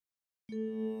அரசன்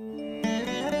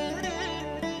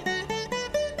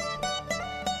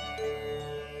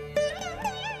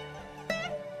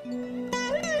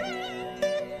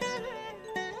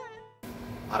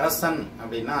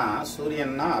அப்படின்னா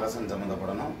சூரியன்னா அரசன்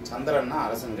சம்மந்தப்படணும், சந்திரன்னா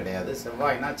அரசன் கிடையாது,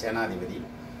 செவ்வாய்னா சேனாதிபதி.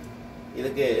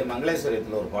 இதுக்கு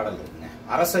மங்களேஸ்வரியத்தில் ஒரு பாடல் இருக்குங்க.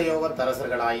 அரசயோகத்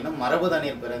அரசர்களாயினும்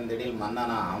மரபுதனில் பிறந்திடில்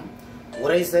மன்னனாம்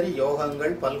உரைசரி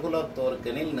யோகங்கள்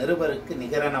பல்குலத்தோர்க்கெனில் நிருபருக்கு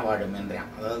நிகரென வாழும்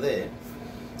என்றான். அதாவது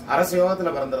அரச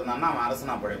யோகத்தில் பிறந்திருந்தான்னா அவன்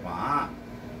அரசனா பிழைப்பான்.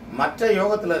 மற்ற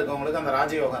யோகத்தில் இருக்கவங்களுக்கு அந்த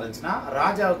ராஜயோகம் இருந்துச்சுன்னா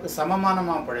ராஜாவுக்கு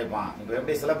சமமானமா பிழைப்பான். இப்போ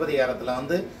எப்படி சிலப்பதிகாரத்தில்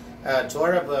வந்து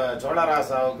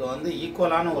சோழராசாவுக்கு வந்து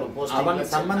ஈக்குவலான ஒரு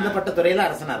போஸ்ட் சம்பந்தப்பட்ட துறையில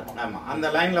அரசனா இருக்கும். ஆமா, அந்த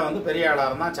லைன்ல வந்து பெரிய ஆளா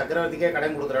இருந்தா சக்கரவர்த்திக்கே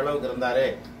கடன் கொடுக்குற அளவுக்கு இருந்தாரு,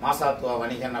 மாசாத்துவ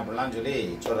வணிகன் அப்படிலாம் சொல்லி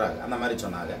சொல்றாங்க. அந்த மாதிரி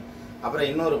சொன்னாங்க. அப்புறம்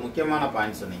இன்னொரு முக்கியமான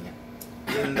பாயிண்ட் சொன்னீங்க,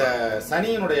 இந்த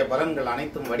சனியினுடைய பலன்கள்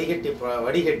அனைத்தும்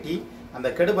வடிகட்டி அந்த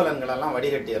கெடுபலன்கள் எல்லாம்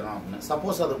வடிகட்டிடணும் அப்படின்னு.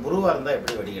 சப்போஸ் அது குருவா இருந்தா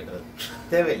எப்படி வடிகட்டுறது?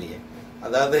 தேவையில்லையே.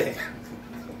 அதாவது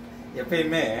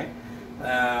எப்பயுமே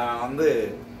வந்து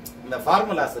இந்த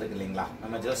ஃபார்முலாஸ் இருக்கு இல்லைங்களா,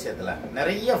 நம்ம ஜோசியத்துல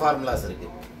நிறைய ஃபார்முலாஸ் இருக்கு.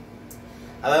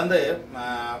 அதாவது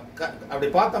அப்படி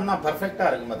பார்த்தோம்னா பர்ஃபெக்டா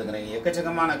இருக்கும். பார்த்துக்கிறீங்க,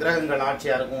 எக்கச்சக்கமான கிரகங்கள்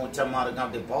ஆட்சியா இருக்கும், உச்சமா இருக்கும்,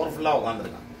 அப்படி பவர்ஃபுல்லா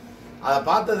உட்காந்துருக்கான். அதை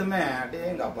பார்த்ததுமே அப்படியே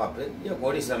எங்க அப்பா பெரிய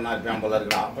கோடீஸ்வரனா இருப்பான் போல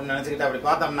இருக்கலாம் அப்படின்னு நினைச்சுக்கிட்டு அப்படி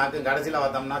பார்த்தோம்னாக்கு கடைசியில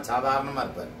பார்த்தோம்னா சாதாரணமா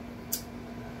இருப்பாரு.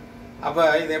 அப்ப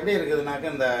இது எப்படி இருக்குதுனாக்க,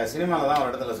 இந்த சினிமால தான் ஒரு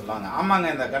இடத்துல சொல்லுவாங்க, ஆமாங்க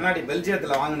இந்த கண்ணாடி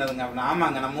பெல்ஜியத்துல வாங்கினதுங்க அப்படின்னா,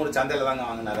 ஆமாங்க நம்ம ஊர் சந்தையில தாங்க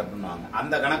வாங்கினாரு அப்படின்னுவாங்க.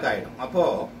 அந்த கணக்காயிடும். அப்போ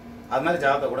அது மாதிரி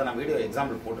ஜாதத்தை கூட நான் வீடியோ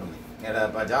எக்ஸாம்பிள் போட்டிருந்தேன்.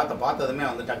 இப்போ ஜாதத்தை பார்த்ததுமே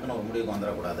வந்து டக்குன்னு ஒரு முடிவுக்கு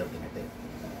வந்துடக்கூடாது அப்படின்ட்டு.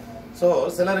 ஸோ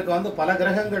சிலருக்கு வந்து பல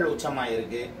கிரகங்கள் உச்சமாக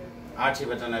இருக்கு, ஆட்சி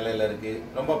பெற்ற நிலையில இருக்கு,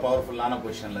 ரொம்ப பவர்ஃபுல்லான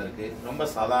பொசிஷன்ல இருக்கு, ரொம்ப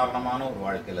சாதாரணமான ஒரு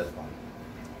வாழ்க்கையில இருப்பாங்க.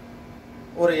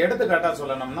 ஒரு எடுத்துக்காட்டா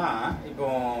சொல்லணும்னா, இப்போ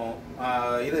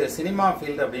இது சினிமா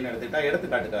ஃபீல்டு அப்படின்னு எடுத்துக்கிட்டா,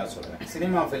 எடுத்துக்காட்டுக்காக சொல்றேன்.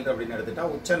 சினிமா ஃபீல்டு அப்படின்னு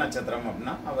எடுத்துக்கிட்டா உச்ச நட்சத்திரம்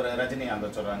அப்படின்னா அவர்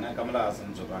ரஜினிகாந்த் சொல்றாங்க,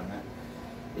 கமலஹாசன் சொல்றாங்க.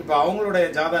 இப்போ அவங்களுடைய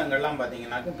ஜாதகங்கள்லாம்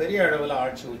பார்த்தீங்கன்னாக்க பெரிய அளவில்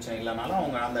ஆட்சி உச்சம் இல்லைனாலும்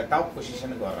அவங்க அந்த டாப்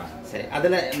பொசிஷனுக்கு வர்றாங்க. சரி,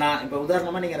 அதில் நான் இப்போ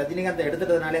உதாரணமாக நீங்கள் ரஜினிகாந்தை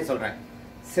எடுத்துட்டதுனாலே சொல்கிறேன்.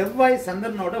 செவ்வாய்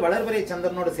சந்திரனோடு வளர்வரை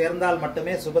சந்திரனோடு சேர்ந்தால்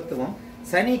மட்டுமே சுபத்துவம்,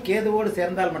 சனி கேதுவோடு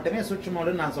சேர்ந்தால் மட்டுமே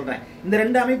சூட்சுமோடுன்னு நான் சொல்கிறேன். இந்த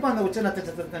ரெண்டு அமைப்பும் அந்த உச்ச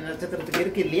நட்சத்திரத்துக்கு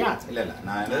இருக்கு இல்லையா? இல்லை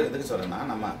நான் எதுக்கு சொல்கிறேன்னா,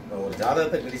 நம்ம ஒரு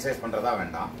ஜாதகத்தை கிரிட்டிசைஸ் பண்ணுறதா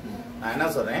வேண்டாம். நான் என்ன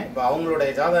சொல்கிறேன், இப்போ அவங்களுடைய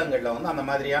ஜாதகங்களில் வந்து அந்த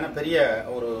மாதிரியான பெரிய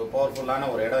ஒரு பவர்ஃபுல்லான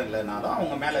ஒரு இடம் இல்லைனாலும்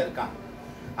அவங்க மேலே இருக்காங்க.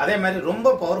 அதே மாதிரி ரொம்ப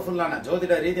பவர்ஃபுல்லான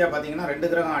ஜோதிட ரீதியா பாத்தீங்கன்னா 2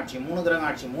 கிரகம் ஆட்சி, 3 கிரகம்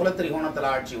ஆட்சி, மூலத்திரிகோணத்துல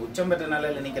ஆட்சி, உச்சம் பெற்ற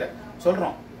நிலையில நிக்கிற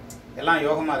சொல்றோம், எல்லாம்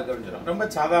யோகமா இருக்கு அப்படின்னு சொல்றோம். ரொம்ப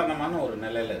சாதாரணமான ஒரு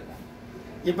நிலையில இருக்கும்.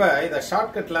 இப்ப இதை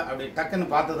ஷார்ட்கட்ல அப்படி டக்குன்னு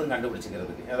பார்த்ததும்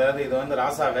கண்டுபிடிச்சிக்கிறதுக்கு, அதாவது இது வந்து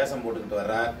ராசா வேஷம் போட்டுக்கிட்டு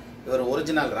வர்றார், இவர்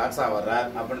ஒரிஜினல் ராசா வர்றார்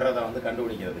அப்படின்றத வந்து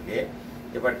கண்டுபிடிக்கிறதுக்கு,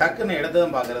 இப்ப டக்குன்னு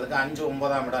எடுத்ததும் பாக்குறதுக்கு 5,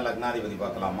 9ஆம் இடம் லக்னாதிபதி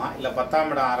பார்க்கலாமா, இல்ல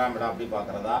 10ஆம் இடம் 6ஆம் இடம் அப்படி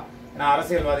பாக்குறதா? ஏன்னா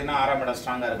அரசியல்வாதினா 6ஆம் இடம்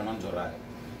ஸ்ட்ராங்கா இருக்கணும்னு சொல்றாரு.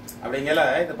 அப்படிங்கல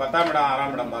இது 10ஆம் இடம்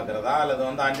 6ஆம் இடம் பாக்குறதா, அல்லது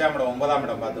வந்து 5ஆம் இடம் 9ஆம்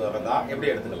இடம் பார்த்து வர்றதா,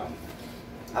 எப்படி எடுத்துக்கலாம்?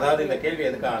 அதாவது இந்த கேள்வி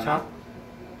எதுக்காகனா,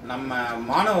 நம்ம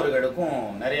மாணவர்களுக்கும்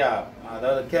நிறைய,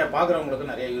 அதாவது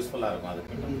பாக்குறவங்களுக்கும் நிறைய யூஸ்ஃபுல்லா இருக்கும்.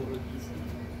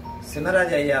 அதுக்கு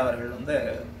சின்னராஜ் ஐயா அவர்கள் வந்து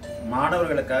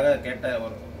மாணவர்களுக்காக கேட்ட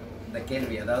ஒரு இந்த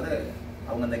கேள்வி, அதாவது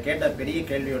அவங்க இந்த கேட்ட பெரிய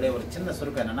கேள்வியோட ஒரு சின்ன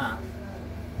சுருக்கம் என்னன்னா,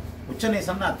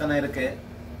 உச்சநீசம்னு அத்தனை இருக்கு,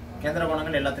 கேந்திர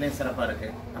கோணங்கள் எல்லாத்துலயும் சிறப்பா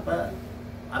இருக்கு. அப்ப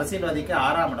அரசியல்வாதிக்கு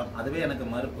 6ஆம் இடம், அதுவே எனக்கு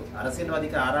மறுப்பு.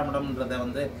 அரசியல்வாதிக்கு 6ஆம் இடம்ன்றத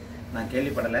வந்து நான்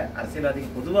கேள்விப்படலை.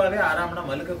 அரசியல்வாதிக்கு பொதுவாகவே 6ஆம் இடம்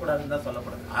வலுக்கக்கூடாதுன்னு தான்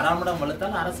சொல்லப்படுது. 6ஆம் இடம்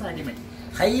வலுத்தாலும் அரசு அடிமை,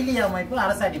 ஹைலி அமைப்பு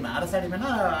அரசு அடிமை. அரசு அடிமைனா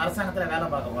அரசாங்கத்தில் வேலை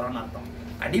பார்க்க போறோம்னு அர்த்தம்.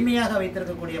 அடிமையாக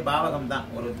வைத்திருக்கக்கூடிய பாவகம் தான்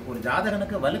ஒரு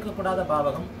ஜாதகனுக்கு வலுக்கக்கூடாத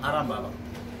பாவகம் 6ஆம் பாவகம்.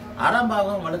 6ஆம்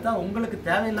பாவகம் வலுத்தா உங்களுக்கு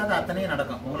தேவையில்லாத அத்தனையும்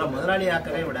நடக்கும், உங்களை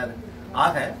முதலாளியாக்கவே விடாது.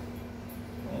 ஆக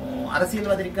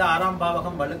அரசியல்வாதிக்கு 6ஆம்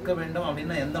பாவகம் வலுக்க வேண்டும்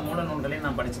அப்படின்னு எந்த மூல நூல்களையும்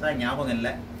நான் படிச்சதா ஞாபகம்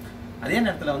இல்லை. அதே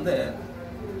நேரத்தில் வந்து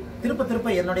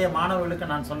திருப்ப என்னுடைய மாணவர்களுக்கு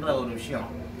நான் சொல்ற ஒரு விஷயம்,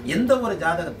 எந்த ஒரு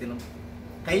ஜாதகத்திலும்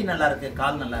கை நல்லா இருக்கு,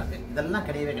 கால் நல்லா இருக்கு, இதெல்லாம்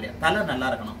கிடையவே கிடையாது. தலை நல்லா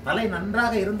இருக்கணும். தலை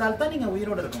நன்றாக இருந்தால்தான் நீங்க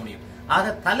உயிரோடு இருக்க முடியும்.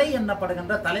 ஆக தலை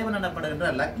என்னப்படுகின்ற, தலைவன் என்னப்படுகின்ற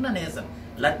லக்ன நேசன்,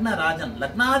 லக்ன ராஜன்,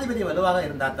 லக்னாதிபதி வலுவாக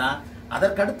இருந்தா தான்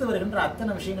அதற்கடுத்து வருகின்ற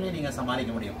அத்தனை விஷயங்களையும் நீங்க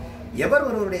சமாளிக்க முடியும். எவர்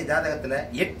ஒருவருடைய ஜாதகத்துல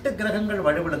 8 கிரகங்கள்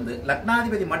வலுவிழந்து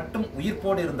லக்னாதிபதி மட்டும்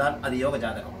உயிர்ப்போடு இருந்தால் அது யோக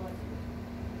ஜாதகம்.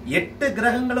 8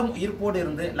 கிரகங்களும் உயிர்ப்போடு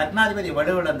இருந்து லக்னாதிபதி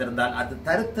வலுவிழந்திருந்தால் அது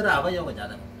தரித்திர அவயோக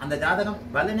ஜாதகம். அந்த ஜாதகம்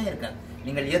பலனே இருக்காது.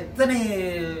 நீங்கள் எத்தனை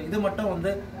இது மட்டும்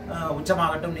வந்து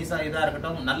உச்சமாகட்டும், நீசா இதா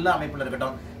இருக்கட்டும், நல்ல அமைப்புல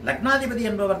இருக்கட்டும், லக்னாதிபதி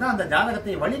என்பவர் தான் அந்த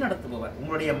ஜாதகத்தை வழி நடத்துபவர்.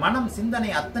 உங்களுடைய மனம்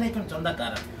சிந்தனை அத்தனைக்கும்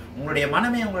சொந்தக்காரர். உங்களுடைய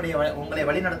மனமே உங்களை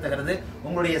வழிநடத்துகிறது.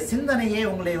 உங்களுடைய சிந்தனையே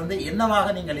உங்களை வந்து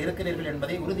என்னவாக நீங்கள் இருக்கிறீர்கள்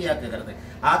என்பதை உறுதியாக்குகிறது.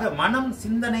 ஆக மனம்,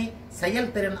 சிந்தனை,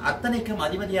 செயல்திறன் அத்தனைக்கும்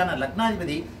அதிபதியான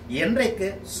லக்னாதிபதி என்றைக்கு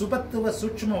சுபத்துவ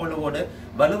சூட்சும வலுவோடு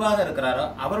வலுவாக இருக்கிறாரோ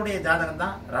அவருடைய ஜாதகம்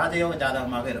தான் ராஜயோக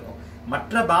ஜாதகமாக இருக்கும்.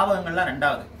 மற்ற பாவகங்கள்லாம்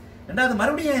ரெண்டாவது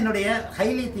மறுபடியும் என்னுடைய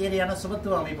ஹைலி தியரியான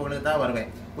சுபத்துவ அமைப்புகளுக்கு தான்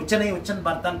வருவேன். உச்சனை உச்சன்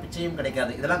பார்த்தால் பிச்சையும்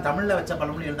கிடைக்காது. இதெல்லாம் தமிழ்ல வச்ச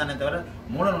பழமொழிகள் தானே தவிர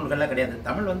மூல நூல்கள்ல கிடையாது.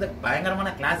 தமிழ் வந்து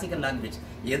பயங்கரமான கிளாசிக்கல் லாங்குவேஜ்.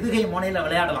 எதுகை மோனையில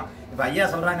விளையாடலாம். இப்ப ஐயா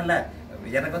சொல்றாங்கல்ல,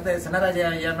 எனக்கு வந்து சின்னராஜ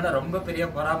ஐயா மேல ரொம்ப பெரிய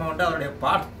பொறாமை உண்டு. அவருடைய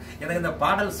எனக்கு இந்த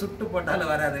பாடல் சுட்டு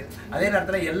போட்டாலும் வராது. அதே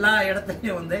நேரத்துல எல்லா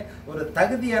இடத்துலயும் வந்து ஒரு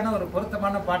தகுதியான ஒரு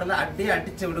பொருத்தமான பாடலை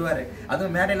அடிச்சு விடுவாரு.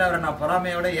 அதுவும் மேடையில் அவரை நான்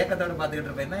பொறாமையோட ஏக்கத்தோடு பார்த்துக்கிட்டு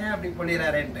இருப்பேன், என்ன அப்படி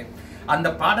பொழிறாருன்ட்டு. அந்த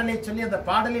பாடலை சொல்லி அந்த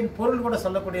பாடலின் பொருள் கூட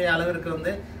சொல்லக்கூடிய அளவிற்கு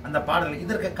வந்து அந்த பாடல்.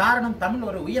 இதற்கு காரணம் தமிழ்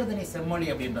ஒரு உயர்தனி செம்மொழி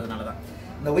அப்படின்றதுனாலதான்.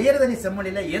 இந்த உயர்தனி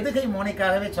செம்மொழியில எதுகை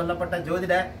மோனைக்காகவே சொல்லப்பட்ட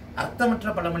ஜோதிட அர்த்தமற்ற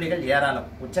பழமொழிகள் ஏராளம்.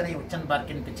 உச்சனை உச்சன்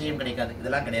பார்க்கின் பிச்சையும் கிடைக்காது,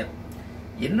 இதெல்லாம் கிடையாது.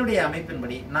 என்னுடைய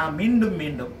அமைப்பின்படி நான் மீண்டும்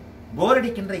மீண்டும்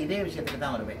போரடிக்கின்ற இதே விஷயத்துக்கு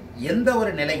தான் வருவேன். எந்த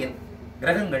ஒரு நிலையில்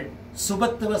கிரகங்கள்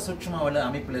சுபத்துவ சூட்சும வலு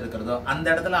அமைப்பில் இருக்கிறதோ அந்த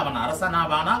இடத்துல அவன்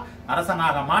அரசனாவானா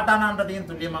அரசனாக மாட்டானான்றதையும்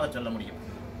துல்லியமாக சொல்ல முடியும்.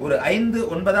 ஒரு 5,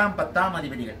 9, 10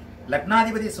 அதிபதிகள்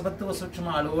லக்னாதிபதி சுபத்துவ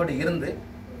சூட்சும வலுவோடு இருந்து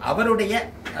அவருடைய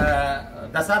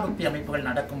தசாபுக்தி அமைப்புகள்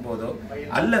நடக்கும் போதோ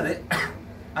அல்லது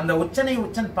அந்த உச்சனை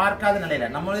உச்சன் பார்க்காத நிலையில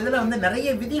நம்ம இதுல வந்து நிறைய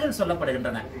விதிகள்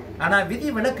சொல்லப்படுகின்றன. ஆனா விதி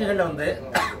விலக்குகள்ல வந்து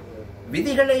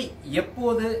விதிகளை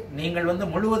எப்போது நீங்கள் வந்து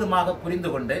முழுவதுமாக புரிந்து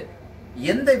கொண்டு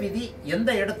எந்த விதி எந்த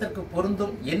இடத்திற்கு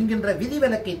பொருந்தும் என்கின்ற விதி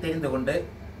விலக்கை தெரிந்து கொண்டு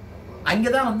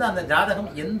அங்கேதான் வந்து அந்த ஜாதகம்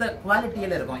எந்த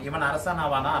குவாலிட்டியில இருக்கும். இவன்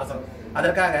அரசனாவானா அரசன்.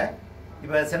 அதற்காக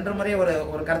இப்ப சென்ற முறை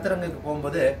ஒரு கருத்தரங்குக்கு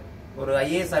போகும்போது ஒரு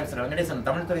IAS ஆஃபீஸர் வெங்கடேசன்,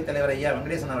 தமிழ்துறை தலைவர் ஐயா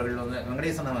வெங்கடேசன் அவர்கள் வந்து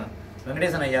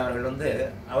வெங்கடேசன் ஐயா அவர்கள் வந்து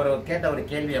அவர் கேட்ட ஒரு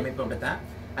கேள்வி அமைப்பு அப்படித்தான்.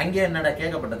 அங்கே என்னடா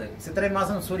கேட்கப்பட்டது, சித்திரை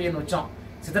மாசம் சூரியன் உச்சம்,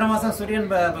 சித்திரை மாசம் சூரியன்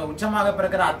உச்சமாக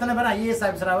பிறக்கிற அத்தனை பேரும் IAS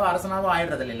ஆஃபீஸராவோ அரசனாவோ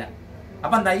ஆயிடுறது இல்லை.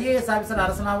 அப்ப அந்த IAS ஆஃபீஸர்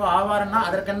அரசனாவோ ஆவாருன்னா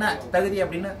அதற்கென்ன தகுதி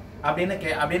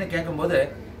அப்படின்னு கேட்கும்போது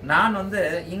நான் வந்து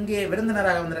இங்கே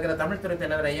விருந்தினராக வந்திருக்கிற தமிழ்துறை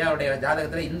தலைவர் ஐயாவுடைய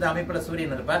ஜாதகத்துல இந்த அமைப்புல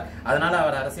சூரியன் இருப்பார், அதனால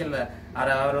அவர் அரசியல்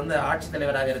அவர் வந்து ஆட்சி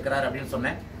தலைவராக இருக்கிறார் அப்படின்னு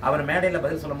சொன்னேன். அவர் மேடையில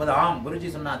பதில் சொல்லும்போது ஆம் குருஜி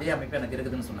சொன்ன அதே அமைப்பு எனக்கு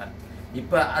இருக்குதுன்னு சொன்னார்.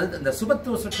 இப்ப அது இந்த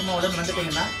சுபத்துவ சூட்சும வலு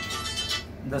வந்துட்டீங்கன்னா,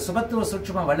 இந்த சுபத்துவ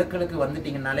சூட்சும வலுக்களுக்கு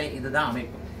வந்துட்டீங்கன்னாலே இதுதான்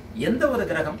அமைப்பு. எந்த ஒரு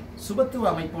கிரகம் சுபத்துவ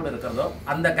அமைப்போடு இருக்கிறதோ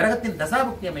அந்த கிரகத்தின்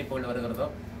தசாபுக்தி அமைப்புகள் வருகிறதோ,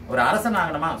 ஒரு அரசன்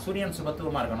ஆகணுமா சூரியன்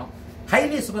சுபத்துவமா இருக்கணும்.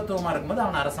 ஹைலி சுபத்துவமா இருக்கும்போது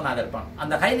அவன் அரசனாக இருப்பான்.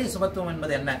 அந்த ஹைலி சுபத்துவம்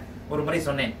என்பது என்ன? ஒரு முறை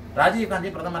சொன்னேன், ராஜீவ்காந்தி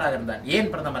பிரதமராக இருந்தார். ஏன்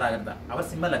பிரதமராக இருந்தார்? அவர்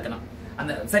சிம்ம லக்னம்.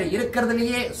 அந்த சரி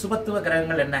இருக்கிறதுலயே சுபத்துவ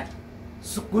கிரகங்கள் என்ன?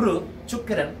 குரு,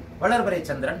 சுக்கிரன், வளர்பிறை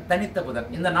சந்திரன், தனித்த புதன்,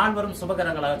 இந்த 4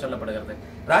 சுபகிரகங்களாக சொல்லப்படுகிறது.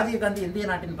 ராஜீவ்காந்தி இந்திய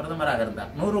நாட்டின் பிரதமராக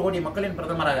இருந்தார். 100 கோடி மக்களின்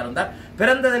பிரதமராக இருந்தார்.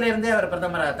 பிறந்ததிலிருந்தே அவர்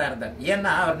பிரதமராக தான் இருந்தார்.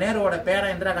 ஏன்னா அவர் நேருவோட பேர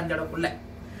இந்திரா காந்தியோட புள்ள.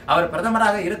 அவர்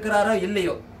பிரதமராக இருக்கிறாரோ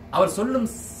இல்லையோ அவர்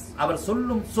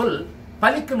சொல்லும் சொல்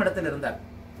பலிக்கும் இடத்தில் இருந்தார்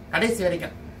கடைசி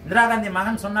வரைக்கும். இந்திரா காந்தி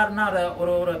மகன் சொன்னார்னா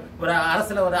ஒரு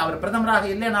அரசுல அவர் பிரதமராக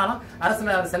இல்லைனாலும்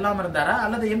அரசுல அவர் செல்லாம இருந்தாரா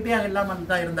அல்லது எம்பியாக இல்லாம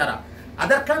தான் இருந்தாரா?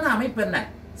 அதற்கான அமைப்பு என்ன?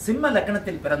 சிம்ம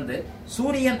லக்னத்தில் பிறந்து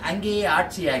சூரியன் அங்கேயே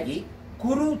ஆட்சியாகி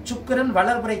குரு, சுக்கிரன்,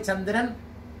 வளர்பிறை சந்திரன்,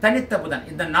 தனித்த புதன்,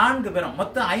 இந்த 4 பேரும்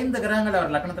மொத்தம் 5 கிரகங்கள்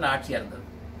அவர் லக்னத்துல ஆட்சியா இருந்தது.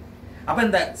 அப்ப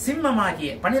இந்த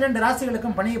சிம்மமாகிய 12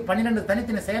 ராசிகளுக்கும் 12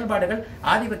 தனித்தனி செயல்பாடுகள்,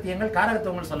 ஆதிபத்தியங்கள்,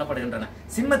 காரகத்துவங்கள் சொல்லப்படுகின்றன.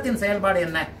 சிம்மத்தின் செயல்பாடு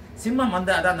என்ன? சிம்மம்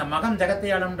வந்து அந்த மகம்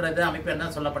ஜெகத்தையாளம்ன்றது அமைப்பு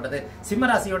என்ன சொல்லப்பட்டது?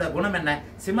 சிம்மராசியோட குணம் என்ன?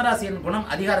 சிம்மராசியின் குணம்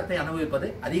அதிகாரத்தை அனுபவிப்பது,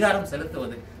 அதிகாரம்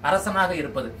செலுத்துவது, அரசனாக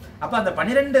இருப்பது. அப்ப அந்த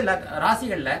 12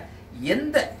 ராசிகள்ல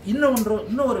எந்த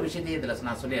இன்னும் ஒரு விஷயத்தையும் இதுல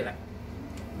நான் சொல்லிடுறேன்.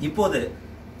 இப்போது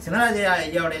சின்னராஜ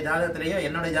ஐயாவுடைய ஜாதகத்திலேயோ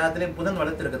என்னுடைய ஜாதகத்திலேயும் புதன்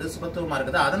வலுத்து இருக்குது, சுபத்துவமா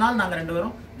இருக்குது. அதனால் நாங்க 2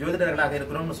 பேரும் ஜோதிடர்களாக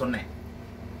இருக்கிறோம்னு சொன்னேன்.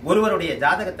 ஒருவருடைய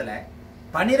ஜாதகத்துல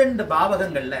 12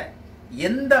 பாவகங்கள்ல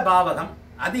எந்த பாவகம்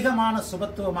அதிகமான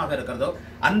சுபத்துவமாக இருக்கிறதோ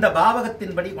அந்த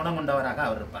பாவகத்தின்படி குணம் கொண்டவராக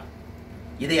அவர் இருப்பார்.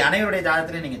 இதை அனைவருடைய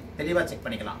ஜாதகத்திலே நீங்க தெளிவா செக்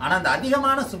பண்ணிக்கலாம். ஆனா அந்த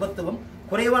அதிகமான சுபத்துவம்,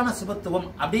 குறைவான சுபத்துவம்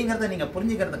அப்படிங்கறத நீங்க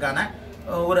புரிஞ்சுக்கிறதுக்கான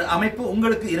ஒரு அமைப்பு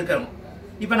உங்களுக்கு இருக்கணும்.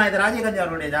 இப்ப நான் இது ராஜீவ்காந்தி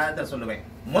அவருடைய ஜாதகத்தை சொல்லுவேன்.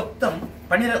 மொத்தம்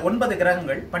 9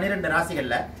 கிரகங்கள் 12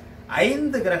 ராசிகள்ல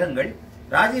 5 கிரகங்கள்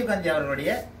ராஜீவ்காந்தி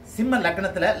அவர்களுடைய சிம்ம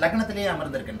லக்னத்திலேயே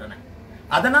அமர்ந்திருக்கின்றன.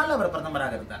 அதனால் அவர்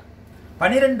பிரதமராக இருந்தார்.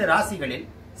 12 ராசிகளில்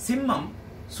சிம்மம்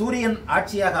சூரியன்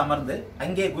ஆட்சியாக அமர்ந்து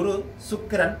அங்கே குரு,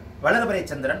 சுக்கிரன், வளர்பிறை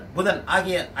சந்திரன், புதன்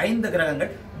ஆகிய 5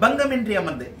 கிரகங்கள் பங்கமின்றி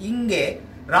அமர்ந்து, இங்கே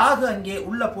ராகு அங்கே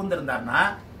உள்ள பூந்திருந்தார்னா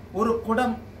ஒரு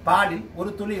குடம் பாலில் ஒரு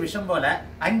துளி விஷம் போல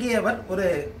அங்கே அவர் ஒரு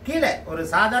கீழே ஒரு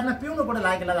சாதாரண பியூனு கூட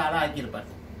லாய்க்கலாத ஆளா ஆக்கியிருப்பார்.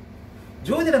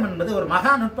 ஜோதிடம் என்பது ஒரு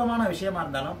மகா நுட்பமான விஷயமா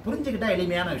இருந்தாலும் புரிஞ்சுக்கிட்டா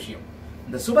எளிமையான விஷயம்.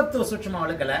 இந்த சுபத்துவ சூட்சும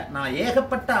வலுக்களை நான்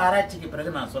ஏகப்பட்ட ஆராய்ச்சிக்கு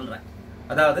பிறகு நான் சொல்றேன்.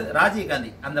 அதாவது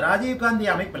ராஜீவ்காந்தி, அந்த ராஜீவ்காந்தி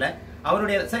அமைப்புல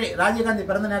அவருடைய சரி ராஜீவ்காந்தி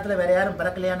பிறந்த நேரத்துல வேற யாரும்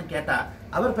பிறக்கலையான்னு கேட்டா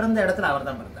அவர் பிறந்த இடத்துல அவர்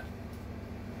தான் பிறந்தார்.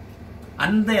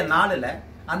 அந்த நாளுல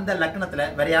அந்த லக்னத்துல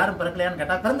வேற யாரும் பிறக்கலையான்னு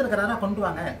கேட்டா பிறந்திருக்கிறாரா கொண்டு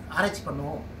வாங்க ஆராய்ச்சி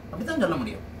பண்ணுவோம் அப்படித்தான் சொல்ல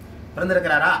முடியும்.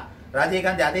 பிறந்திருக்கிறாரா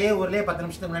ராஜீவ்காந்தி அதே ஊர்லயே 10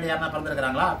 நிமிஷத்துக்கு முன்னாடி யாரா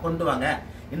பிறந்திருக்கிறாங்களா? கொண்டு வாங்க.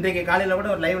 இன்றைக்கு காலையில கூட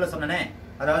ஒரு லைவ்ல சொன்னனே,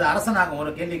 அதாவது அரசனாகும்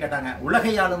ஒரு கேள்வி கேட்டாங்க,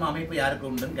 உலகையாளும் அமைப்பு யாருக்கு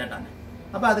உண்டுன்னு கேட்டாங்க.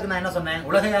 அப்ப அதுக்கு நான் என்ன சொன்னேன்,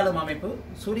 உலகையாளும் அமைப்பு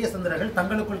சூரிய சந்திரர்கள்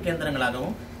தங்களுக்குள்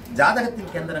கேந்திரங்களாகவும்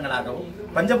ஜாதகத்தில் கேந்திரங்களாகவும்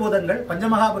பஞ்சபூதங்கள்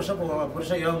பஞ்சமகா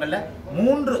புருஷ யோகங்கள்ல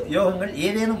 3 யோகங்கள்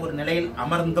ஏதேனும் ஒரு நிலையில்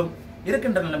அமர்ந்தும்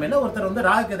இருக்கின்ற நிலைமையில ஒருத்தர் வந்து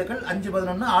ராகு கேதுக்கள்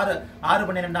 5-11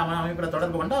 6-12 அமைப்புல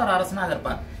தொடர்பு கொண்டு அவர் அரசனாக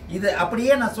இருப்பார். இது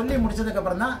அப்படியே நான் சொல்லி முடிச்சதுக்கு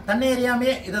அப்புறம் தான் தன்னை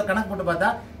அறியாமே இதை கணக்கு போட்டு பார்த்தா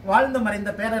வாழ்ந்து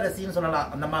மறைந்த பேரரசின்னு சொல்லலாம்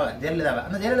அந்த அம்மாவை, ஜெயலலிதாவை.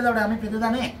 அந்த ஜெயலலிதாவோட அமைப்பு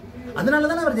இதுதானே,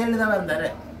 அதனாலதானே அவர் ஜெயலலிதாவா இருந்தாரு.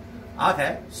 ஆக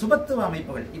சுபத்துவ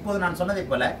அமைப்புகள் இப்போது நான் சொன்னதை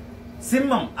போல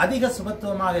சிம்மம் அதிக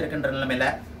சுபத்துவமாக இருக்கின்ற நிலைமையில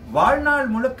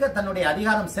வாழ்நாள் முழுக்க தன்னுடைய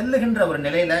அதிகாரம் செல்லுகின்ற ஒரு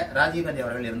நிலையில ராஜீவ்காந்தி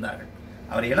அவர்கள் இருந்தார்கள்.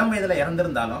 அவர் இளம் வயதுல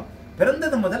இறந்திருந்தாலும்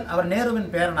பிறந்தது முதல் அவர்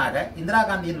நேருவின் பேரனாக, இந்திரா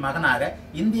காந்தியின் மகனாக,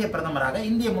 இந்திய பிரதமராக,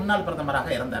 இந்திய முன்னாள் பிரதமராக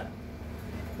இருந்தார்.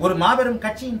 ஒரு மாபெரும்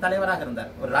கட்சியின் தலைவராக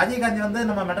இருந்தார். ஒரு ராஜீவ்காந்தி வந்து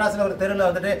நம்ம மெட்ராஸ்ல ஒரு தெருவில்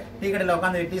வந்துட்டு டீ கடையில்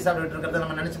உட்காந்து டீ சாப்பிட்டு இருக்கிறத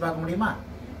நம்ம நினைச்சு பார்க்க முடியுமா?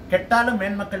 கெட்டாலும்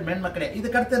மேன்மக்களே.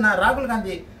 இதுக்கடுத்து நான் ராகுல்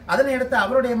காந்தி, அதனை எடுத்து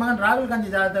அவருடைய மகன் ராகுல் காந்தி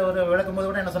ஜாதகத்தை ஒரு விளக்கும் போது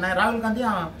கூட என்ன சொன்னேன், ராகுல்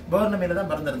காந்தியும் பௌர்ணமியில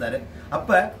தான் பிறந்திருந்தாரு.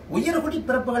 அப்ப உயர்குடி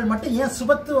பிறப்புகள் மட்டும் ஏன்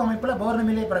சுபத்துவ அமைப்புல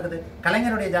பௌர்ணமியிலே பிறகுது?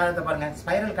 கலைஞருடைய ஜாதகத்தை பாருங்க,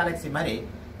 ஸ்பைரல் கேலக்சி மாதிரி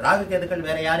ராகு கேதுக்கள்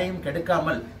வேற யாரையும்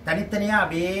கெடுக்காமல் தனித்தனியா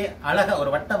அப்படியே அழகா ஒரு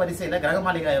வட்ட வரிசையில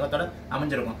கிரகமாளிகா யோகத்தோட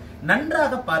அமைஞ்சிருக்கும்.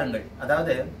 நன்றாக பாருங்கள்.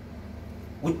 அதாவது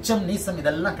உச்சம் நீசம்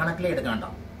இதெல்லாம் கணக்கிலே எடுக்க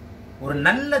வேண்டாம். ஒரு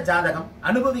நல்ல ஜாதகம்,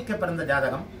 அனுபவிக்க பிறந்த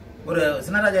ஜாதகம், ஒரு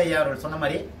சினராஜ ஐயா அவர்கள் சொன்ன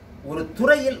மாதிரி ஒரு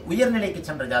துறையில் உயர்நிலைக்கு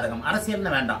சென்ற ஜாதகம்,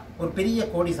 அரசியல்னு வேண்டாம், ஒரு பெரிய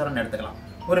கோடீஸ்வரன் எடுத்துக்கலாம்,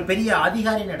 ஒரு பெரிய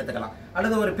அதிகாரின்னு எடுத்துக்கலாம்,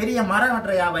 அல்லது ஒரு பெரிய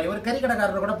மரமற்ற வியாபாரி, ஒரு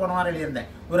கறிக்கடைக்காரர் கூட போன வாரம் எழுதியிருந்தேன்.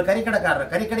 ஒரு கறிக்கடைக்காரர்,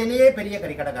 கறிக்கடையிலேயே பெரிய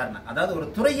கறிக்கடைக்காரன், அதாவது ஒரு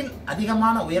துறையில்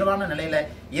அதிகமான உயர்வான நிலையில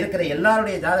இருக்கிற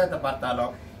எல்லாருடைய ஜாதகத்தை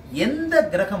பார்த்தாலும் எந்த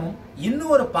கிரகமும்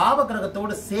இன்னொரு பாவ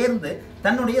கிரகத்தோடு சேர்ந்து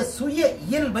தன்னுடைய சுய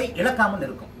இயல்பை இழக்காமல்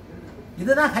இருக்கும்.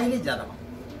 இதுதான் ஹைலி ஜாதகம்.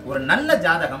 ஒரு நல்ல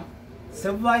ஜாதகம்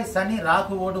செவ்வாய் சனி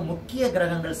ராகுவோடு முக்கிய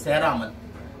கிரகங்கள் சேராமல்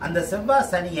அந்த செவ்வாய்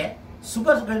சனியை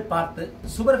சுபர்கள் பார்த்து,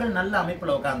 சுபர்கள் நல்ல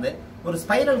அமைப்புல உட்கார்ந்து ஒரு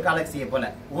ஸ்பைரல் காலக்சியை போல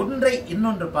ஒன்றை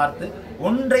இன்னொன்று பார்த்து,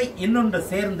 ஒன்றை இன்னொன்று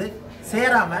சேர்ந்து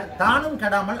சேராம தானும்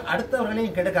கெடாமல்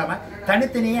அடுத்தவர்களையும் கெடுக்காம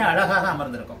தனித்தனியே அழகாக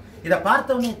அமர்ந்திருக்கும். இதை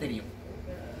பார்த்தவனே தெரியும்.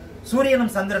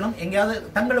 சூரியனும் சந்திரனும் எங்கேயாவது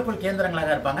தங்களுக்குள்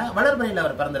கேந்திரங்களாக இருப்பாங்க. வளர்பிறையில்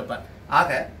அவர் பிறந்திருப்பார்.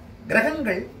 ஆக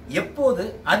கிரகங்கள் எப்போது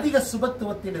அதிக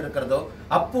சுபத்துவத்தில் இருக்கிறதோ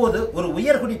அப்போது ஒரு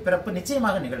உயர்குடி பிறப்பு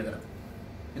நிச்சயமாக நிகழ்கிறது.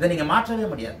 இதை நீங்க மாற்றவே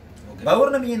முடியாது.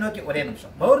 பௌர்ணமியை நோக்கி, ஒரே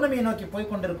நிமிஷம், பௌர்ணமியை நோக்கி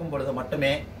போய்கொண்டிருக்கும் பொழுது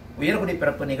மட்டுமே உயர்குடி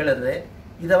பிறப்பு நிகழுது.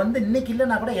 இதை வந்து இன்னைக்கு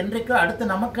இல்லைன்னா கூட என்றைக்கோ அடுத்து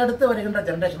நமக்கு அடுத்து வருகின்ற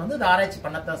ஜெனரேஷன் வந்து இதை ஆராய்ச்சி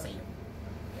பண்ணத்தான் செய்யும்.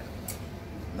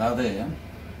 அதாவது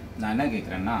நான் என்ன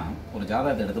கேட்குறேன்னா, ஒரு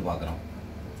ஜாதகத்தை எடுத்து பார்க்குறோம்.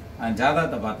 அந்த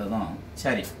ஜாதகத்தை பார்த்ததும்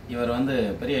சரி இவர் வந்து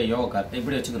பெரிய யோகக்கார்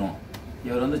இப்படி வச்சுக்கிறோம்,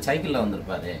 இவர் வந்து சைக்கிளில்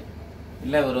வந்திருப்பாரு,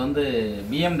 இல்லை இவர் வந்து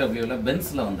பிஎம்டபிள்யூவில்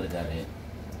பென்ஸில் வந்திருக்காரு,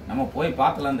 நம்ம போய்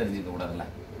பார்த்துலாம் தெரிஞ்சுக்க கூடாதுல்ல.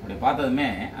 அப்படி பார்த்ததுமே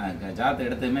ஜாதகத்தை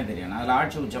எடுத்ததுமே தெரியும் அதில்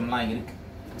ஆட்சி உச்சம்லாம் இருக்கு.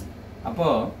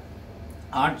 அப்போது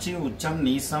ஆட்சி உச்சம்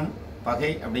நீசம் பகை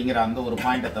அப்படிங்கிற அந்த ஒரு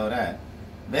பாயிண்டை தவிர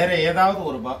வேற ஏதாவது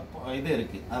ஒரு இது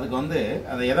இருக்கு. அதுக்கு வந்து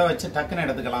அதை எதை வச்சு டக்குன்னு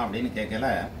எடுத்துக்கலாம் அப்படின்னு கேட்கல.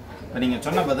 இப்போ நீங்கள்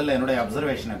சொன்ன பதில் என்னுடைய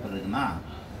அப்சர்வேஷன் எப்படி இருக்குன்னா,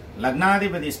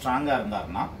 லக்னாதிபதி ஸ்ட்ராங்காக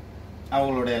இருந்தாருன்னா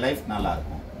அவங்களுடைய லைஃப் நல்லா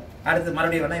இருக்கும். அடுத்து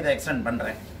மறுபடியும் வேணா இதை எக்ஸ்டெண்ட்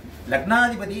பண்றேன்.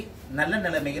 லக்னாதிபதி நல்ல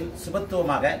நிலைமையில்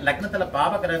சுபத்துவமாக லக்னத்துல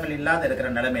பாவகிரகங்கள் இல்லாத இருக்கிற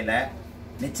நிலைமையில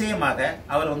நிச்சயமாக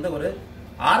அவர் வந்து ஒரு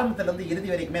ஆரம்பத்துல இருந்து இறுதி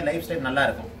வரைக்குமே லைஃப் ஸ்டைல் நல்லா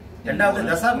இருக்கும். ரெண்டாவது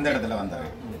தசா இந்த இடத்துல வந்தாரு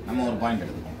நம்ம ஒரு பாயிண்ட்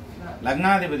எடுத்துக்கோம்.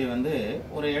 லக்னாதிபதி வந்து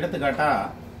ஒரு எடுத்துக்காட்டா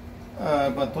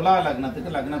இப்போ துலா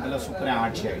லக்னத்துக்கு லக்னத்துல சுக்கிரன்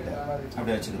ஆட்சி ஆயிட்டாரு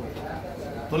அப்படி வச்சுக்கிறோம்.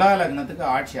 துலா லக்னத்துக்கு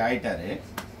ஆட்சி ஆயிட்டாரு,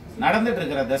 நடந்துட்டு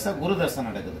இருக்கிற தசை குரு தசை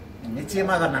நடக்குது.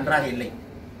 நிச்சயமாக நன்றாக இல்லை,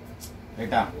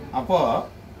 ரைட்டா? அப்போ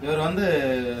இவர் வந்து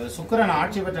சுக்கிரன்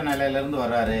ஆட்சி பெற்ற நிலையில இருந்து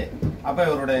வர்றாரு. அப்ப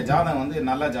இவருடைய ஜாதகம் வந்து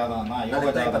நல்ல ஜாதகம் தான், யோக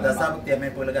ஜாதகம். தசாபுக்தி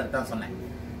அமைப்புகளுக்கு அதுதான் சொன்னேன்.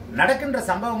 நடக்கின்ற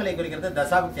சம்பவங்களை குறிக்கிறது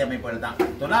தசாபுக்தி அமைப்புகள் தான்.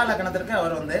 துலா லக்னத்திற்கு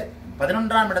அவர் வந்து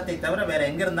 11ஆம் இடத்தை தவிர வேற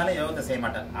எங்க இருந்தாலும் யோகத்தை செய்ய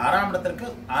மாட்டார். 6ஆம் இடத்திற்கு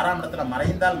 6ஆம் இடத்துல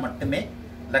மறைந்தால் மட்டுமே,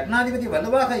 லக்னாதிபதி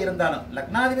வலுவாக இருந்தாலும்,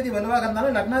 லக்னாதிபதி வலுவாக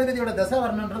இருந்தாலும் லக்னாதிபதியோட தசை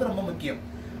வரணுன்றது ரொம்ப முக்கியம்.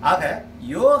 ஆக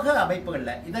யோக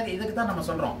அமைப்புகள்ல இதுக்கு தான் நம்ம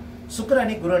சொல்றோம் சுக்கிர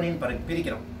அணி குரு அணின்னு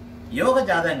பிரிக்கிறோம். யோக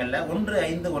ஜாதகங்கள்ல 1,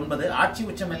 5, 9 ஆட்சி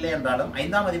உச்சம் இல்லை என்றாலும்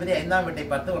 5ஆம் அதிபதி 5ஆம் வீட்டை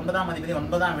பார்த்து, 9ஆம் அதிபதி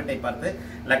 9ஆம் வீட்டை பார்த்து,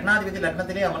 லக்னாதிபதி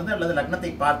லக்னத்திலே அமர்ந்து அல்லது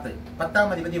லக்னத்தை பார்த்து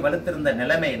 10ஆம் அதிபதி வலுத்திருந்த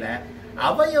நிலைமையில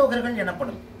அவயோகர்கள்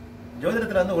எனப்படும்.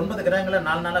 ஜோதிடத்துல வந்து 9 கிரகங்களை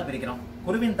 4 நாளா பிரிக்கிறோம்.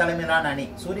 குருவின் தலைமையிலான அணி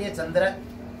சூரிய சந்திர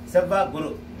செவ்வாய் குரு,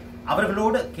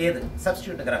 அவர்களோடு கேது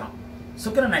சப்ஸ்டியூட் கிரகம்.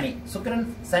 சுக்கிரன் அணி சுக்கிரன்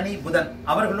சனி புதன்,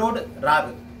 அவர்களோடு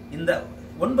ராகு. இந்த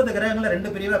 9 கிரகங்களை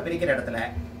 2 பிரிவா பிரிக்கிற இடத்துல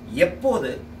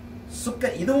எப்போது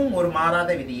இதுவும் ஒரு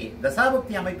மாறாத விதியே.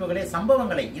 தசாபக்தி அமைப்புகளே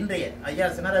சம்பவங்களை இன்றைய ஐயா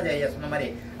சினராஜ ஐயா சொன்ன மாதிரி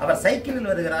அவர் சைக்கிளில்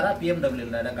வருகிறாரா, பிஎம்டபிள்யூ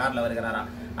கார்ல வருகிறாரா,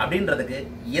 அப்படின்றதுக்கு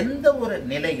எந்த ஒரு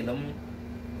நிலையிலும்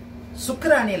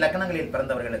சுக்கிர அணி லக்னங்களில்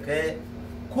பிறந்தவர்களுக்கு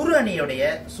குரு அணியுடைய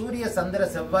சூரிய சந்திர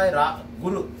செவ்வாய்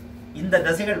குரு இந்த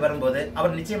தசைகள் வரும்போது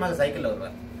அவர் நிச்சயமாக சைக்கிள்ல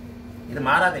வருவார். இது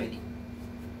மாறாத விதி.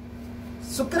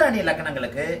 சுக்கிர அணி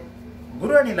லக்னங்களுக்கு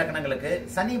குரு அணி லக்னங்களுக்கு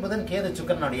சனி புதன் கேது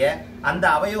சுக்கிரனுடைய அந்த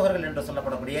அவயோகர்கள் என்று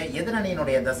சொல்லப்படக்கூடிய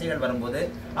எதிரணியினுடைய தசைகள் வரும்போது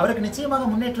அவருக்கு நிச்சயமாக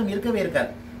முன்னேற்றம் இருக்கவே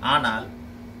இருக்காது. ஆனால்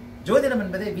ஜோதிடம்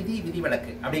என்பது விதி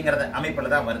விதிவிலக்கு அப்படிங்கறத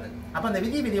அமைப்புல தான் வருது. அப்ப அந்த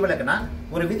விதி விதிவிலக்குனா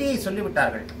ஒரு விதியை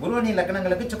சொல்லிவிட்டார்கள். குரு அணி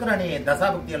லக்னங்களுக்கு சுக்கிர அணி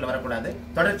தசாபுக்திகள் வரக்கூடாது,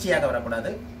 தொடர்ச்சியாக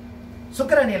வரக்கூடாது.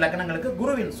 சுக்கிர அணி லக்னங்களுக்கு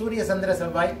குருவின் சூரிய சந்திர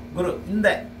செவ்வாய் குரு இந்த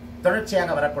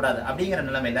தொடர்ச்சியாக வரக்கூடாது அப்படிங்கிற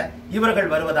நிலைமையில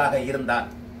இவர்கள் வருவதாக இருந்தால்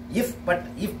இஃப்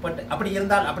பட் அப்படி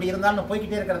இருந்தால்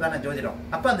போய்கிட்டே இருக்கிறதான ஜோதிடம்.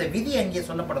 அப்ப அந்த விதி அங்கே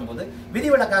சொல்லப்படும் போது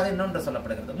விதிவிலக்காக இன்னொன்று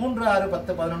சொல்லப்படுகிறது. 3, 6,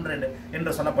 10, 11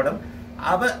 என்று சொல்லப்படும்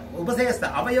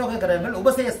அவயோக கிரகங்கள்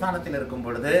உபசயஸ்தானத்தில் இருக்கும்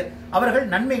பொழுது அவர்கள்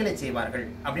நன்மைகளை செய்வார்கள்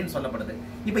அப்படின்னு சொல்லப்படுது.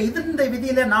 இப்ப இந்த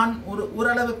விதியில நான்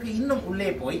ஓரளவுக்கு இன்னும் உள்ளே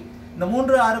போய் இந்த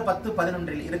 3, 6, 10,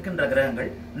 11 இருக்கின்ற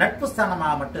கிரகங்கள் நட்பு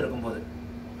ஸ்தானமாக மட்டும் இருக்கும்போது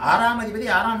 6ஆம் அதிபதி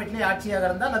 6ஆம் வீட்டிலே ஆட்சியாக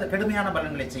இருந்தால் அது கடுமையான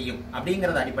பலன்களை செய்யும்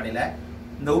அப்படிங்கறது அடிப்படையில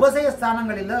இந்த உபசய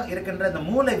ஸ்தானங்களில் இருக்கின்ற இந்த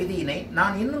மூல விதியினை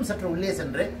நான் இன்னும் சற்று உள்ளே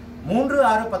சென்று 3,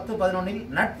 6, 10, 11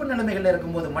 நட்பு நிலைமைகள்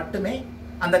இருக்கும்போது மட்டுமே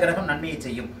அந்த கிரகம் நன்மையை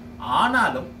செய்யும்.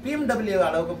 ஆனாலும் பிஎம்டபிள்யூ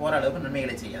அளவுக்கு போற அளவுக்கு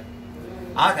நன்மைகளை செய்யாது.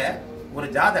 ஆக ஒரு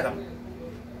ஜாதகம்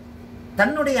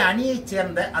தன்னுடைய அணியைச்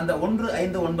சேர்ந்த அந்த 1,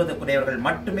 5, 9 குடையவர்கள்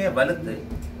மட்டுமே வலுத்து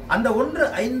அந்த 1,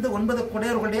 5, 9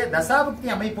 குடையவர்களுடைய தசாபுக்தி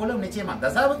அமைப்போலும் நிச்சயமா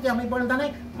தசாபுக்தி அமைப்போலும் தானே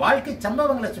வாழ்க்கை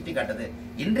சம்பவங்களை சுட்டி காட்டுது.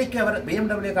 இன்றைக்கு அவர்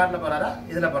BMW கார்ல போறாரா,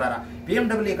 இதுல போறாரா?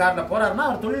 BMW கார்ல போறாருன்னா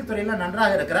அவர் தொழில்துறையில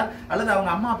நன்றாக இருக்கிறார், அல்லது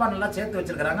அவங்க அம்மா அப்பா நல்லா சேர்த்து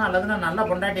வச்சிருக்காங்க, அல்லது நல்லா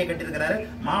பொண்டாட்டியை கட்டிருக்கிறாரு,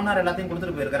 மாமனார் எல்லாத்தையும்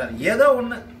கொடுத்துட்டு போயிருக்கிறாரு. ஏதோ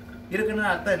ஒண்ணு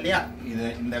இருக்குன்னு அர்த்தம் இல்லையா? இது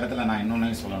இந்த இடத்துல நான்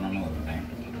இன்னொன்னு சொல்லணும்னு வருவேன்.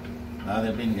 அதாவது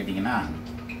எப்படின்னு கேட்டீங்கன்னா,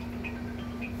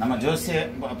 நம்ம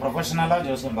ப்ரொஃபஷனலா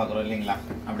ஜோசியம் பார்க்குறோம் இல்லைங்களா?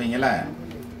 அப்படிங்கல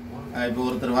இப்போ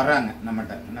ஒருத்தர் வர்றாங்க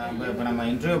நம்மகிட்ட, இப்போ நம்ம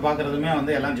இன்டர்வியூ பார்க்குறதுமே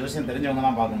வந்து எல்லாம் ஜோசியம் தெரிஞ்சவங்க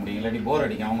தான் பார்க்க முடியும், இல்லாட்டி போர்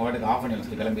அடிக்கும், அவங்க வாட்டுக்கு ஆஃப் பண்ணி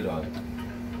வச்சுட்டு கிளம்பிடுவாங்க.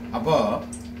 அப்போது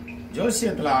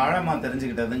ஜோசியத்தில் ஆழமாக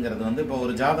தெரிஞ்சுக்கிட்டதுங்கிறது வந்து இப்போ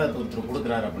ஒரு ஜாதகத்தை ஒருத்தர்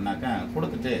கொடுக்குறாரு அப்படின்னாக்கா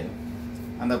கொடுத்துட்டு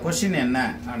அந்த கொஷின் என்ன,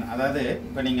 அதாவது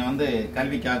இப்போ நீங்கள் வந்து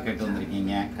கல்விக்காக கேட்டு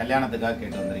வந்திருக்கீங்க, கல்யாணத்துக்காக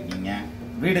கேட்டு வந்திருக்கீங்க,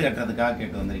 வீடு கட்டுறதுக்காக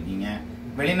கேட்டு வந்திருக்கீங்க,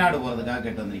 வெளிநாடு போகிறதுக்காக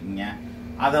கேட்டு வந்திருக்கீங்க,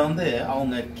 அதை வந்து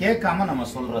அவங்க கேட்காம நம்ம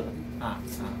சொல்றது.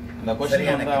 அந்த கொஸ்டின்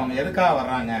வந்து அவங்க எதுக்காக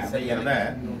வர்றாங்க அப்படிங்கிறத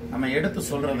நம்ம எடுத்து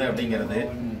சொல்றது அப்படிங்கிறது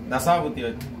தசாபுத்தி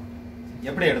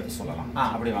எப்படி எடுத்து சொல்லலாம்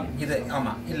அப்படி வாங்க. இது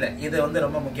ஆமா இல்ல இது வந்து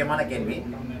ரொம்ப முக்கியமான கேள்வி.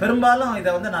 பெரும்பாலும்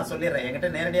இதை வந்து நான் சொல்லிடுறேன், என்கிட்ட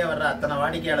நேரடியா வர்ற அத்தனை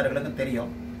வாடிக்கையாளர்களுக்கும்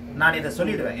தெரியும், நான் இதை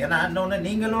சொல்லிடுவேன். ஏன்னா இன்னொன்னு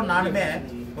நீங்களும் நானுமே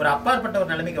ஒரு அப்பாற்பட்ட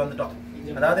ஒரு நிலைமைக்கு வந்துட்டோம்.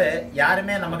 அதாவது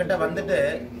யாருமே நம்ம கிட்ட வந்துட்டு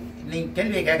நீங்க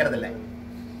கேள்வியை கேட்கறது இல்லை,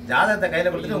 ஜாதகத்தை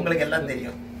கையில கொடுத்துட்டு உங்களுக்கு எல்லாம்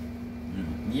தெரியும்,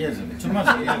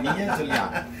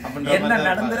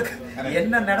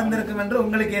 என்ன நடந்திருக்கும் என்று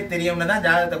உங்களுக்கே தெரியும்னு தான்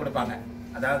ஜாதகத்தை கொடுப்பாங்க.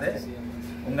 அதாவது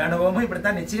உங்க அனுபவமும்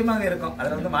இப்படித்தான் நிச்சயமாக இருக்கும்,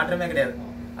 அதுல வந்து மாற்றமே கிடையாது.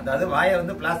 அதாவது வாயை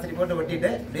வந்து பிளாஸ்டிக் போட்டு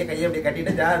ஒட்டிட்டு அப்படியே கையை அப்படி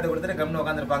கட்டிட்டு ஜாதகத்தை கொடுத்துட்டு கம்னு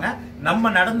உட்காந்துருப்பாங்க.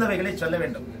 நம்ம நடந்தவைகளை சொல்ல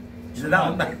வேண்டும், இதுதான்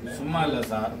உண்மை. சும்மா இல்ல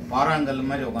சார், பாறாங்கல்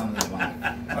மாதிரி உட்காந்துருப்பாங்க,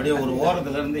 அப்படியே ஒரு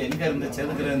ஓரத்துல இருந்து எங்க இருந்து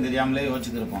செதுக்குறதுன்னு தெரியாமலே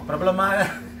யோசிச்சுட்டு இருப்போம்.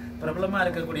 பிரபலமா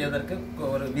இருக்கக்கூடியதற்கு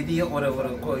ஒரு விதியும் ஒரு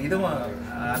இதுவும்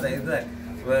அதை இது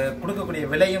கொடுக்கக்கூடிய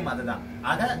விலையும் அதுதான்.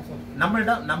 ஆக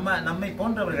நம்மளிடம் நம்மை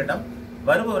போன்றவர்களிடம்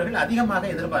வருபவர்கள் அதிகமாக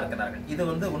எதிர்பார்க்கிறார்கள், இது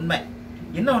வந்து உண்மை.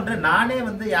 இன்னொன்று, நானே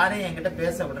வந்து யாரையும் என்கிட்ட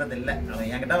பேச விடுறது இல்லை,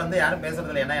 என்கிட்ட வந்து யாரும்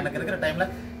பேசுறது இல்லை. ஏன்னா எனக்கு இருக்கிற டைம்ல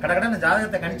கடகடன்னு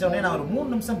ஜாதகத்தை கணிச்ச உடனே நான் ஒரு 3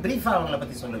 நிமிஷம் பிரீஃபா அவங்கள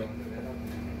பத்தி சொல்லுவேன்.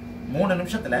 3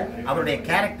 நிமிஷத்துல அவருடைய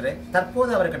கேரக்டர்,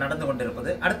 தற்போது அவருக்கு நடந்து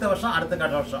கொண்டிருப்பது, அடுத்த வருஷம்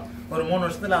அடுத்த வருஷம் ஒரு 3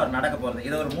 வருஷத்துல அவர் நடக்க போறது,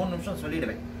 இதை ஒரு 3 நிமிஷம்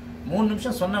சொல்லிடுவேன். 3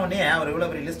 நிமிஷம் சொன்ன உடனே அவர்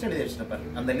இவ்வளவு பெரிய லிஸ்ட் எழுதி வச்சிருப்பாரு.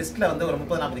 அந்த லிஸ்ட்ல வந்து ஒரு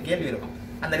 30-40 கேள்வி இருக்கும்.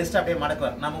 அந்த லிஸ்ட் அப்படியே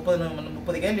மடக்குவார். நான்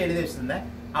 30 கேள்வி எழுதி வச்சிருந்தேன்,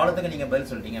 அவ்வளவுக்கு நீங்க பதில்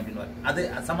சொல்லிட்டீங்க அப்படின்னு. அது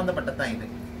சம்பந்தப்பட்டதான் இது.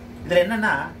 இதுல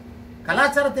என்னன்னா,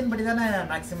 கலாச்சாரத்தின்படி தானே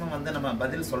மேக்சிமம் வந்து நம்ம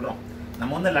பதில் சொல்றோம்.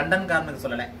 நம்ம வந்து லண்டன்காரனுக்கு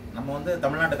சொல்லலை, நம்ம வந்து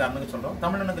தமிழ்நாட்டுக்காரனுக்கு சொல்றோம்,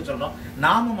 தமிழனுக்கு சொல்றோம்,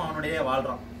 நாமும் அவனுடைய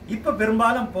வாழ்றோம். இப்ப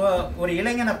பெரும்பாலும் ஒரு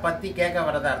இளைஞனை பத்தி கேட்க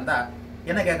வரதா இருந்தா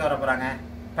என்ன கேட்க வர போறாங்க?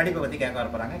 படிப்பை பத்தி கேட்க வர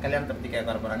போறாங்க, கல்யாணத்தை பத்தி கேட்க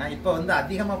வர போறாங்க. இப்ப வந்து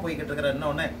அதிகமா போய்கிட்டு இருக்கிற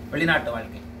இன்னொன்னு வெளிநாட்டு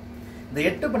வாழ்க்கை. இந்த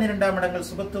 8, 12ஆம் இடங்கள்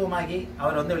சுபத்துவமாகி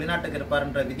அவர் வந்து வெளிநாட்டுக்கு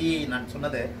இருப்பார்ன்ற விதியை நான்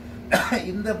சொன்னது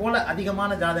இந்த போல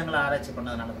அதிகமான ஜாதகங்களை ஆராய்ச்சி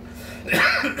பண்ணதுனாலதான்.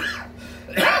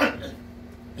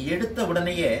 எடுத்த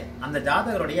உடனேயே அந்த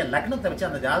ஜாதகருடைய லக்னத்தை வச்சு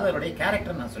அந்த ஜாதகருடைய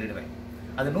கேரக்டர் நான் சொல்லிடுவேன்.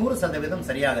 அது 100%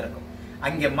 சரியாக இருக்கும்.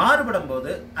 அங்கே மாறுபடும்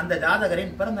போது அந்த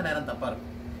ஜாதகரின் பிறந்த நேரம் தப்பா இருக்கும்.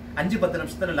 5-10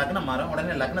 நிமிஷத்துல லக்னம் மாறும்,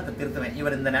 உடனே லக்னத்தை திருத்துவேன்.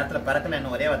 இவர் இந்த நேரத்துல பிறக்கல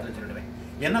என்ன ஒரே வார்த்தையில சொல்லிடுவேன்.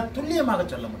 ஏன்னா துல்லியமாக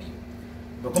சொல்ல முடியும்.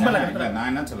 நான்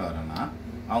என்ன சொல்ல வரேன்னா,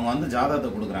 அவங்க வந்து ஜாதகத்தை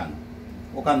கொடுக்குறாங்க,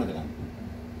 உட்காந்துக்கிறாங்க,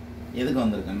 எதுக்கு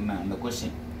வந்திருக்குன்னு அந்த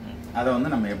கொஸ்டின், அதை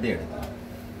வந்து நம்ம எப்படி எடுக்கலாம்?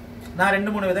 நான்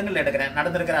 2-3 விதங்கள் எடுக்கிறேன்.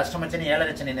 நடந்திருக்கிற அஷ்டமச்சனி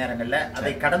 7.5 சனி நேரங்கள்ல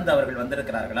அதை கடந்து அவர்கள்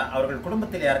வந்திருக்கிறார்களா, அவர்கள்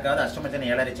குடும்பத்தில் யாருக்காவது அஷ்டமச்சனி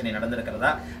 7.5 சனி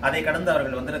நடந்திருக்கிறதா, அதை கடந்து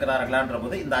அவர்கள் வந்திருக்கிறார்களான்ற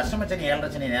போது இந்த அஷ்டமச்சனி 7.5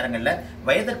 சனி நேரங்கள்ல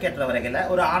வயதிற்கேற்ற வரையில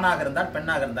ஒரு ஆணாக இருந்தால்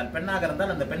பெண்ணாக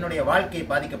இருந்தால் அந்த பெண்ணுடைய வாழ்க்கை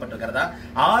பாதிக்கப்பட்டிருக்கிறதா,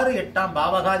 6, 8ஆம்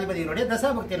பாவகாதிபதிகளுடைய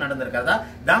தசாபக்தியில் நடந்திருக்கிறதா,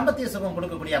 தாம்பத்திய சுகம்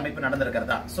கொடுக்கக்கூடிய அமைப்பு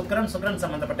நடந்திருக்கிறதா, சுக்கிரன்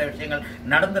சம்பந்தப்பட்ட விஷயங்கள்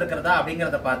நடந்திருக்கிறதா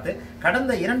அப்படிங்கறத பார்த்து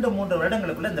கடந்த 2-3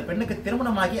 வருடங்களுக்குள்ள இந்த பெண்ணுக்கு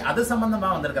திருமணமாகி அது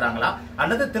சம்பந்தமா வந்திருக்கிறாங்களா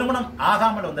அல்லது திருமணம்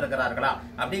ஆகாமல் வந்திருக்கிறார்களா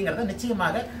அப்படிங்கறத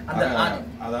நிச்சயமாக அந்த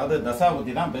அதாவது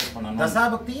தசாபக்தி தான் பேஸ் பண்ணணும்.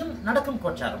 தசாபக்தியும் நடக்கும்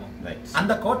கோச்சாரமும்.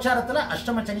 அந்த கோச்சாரத்துல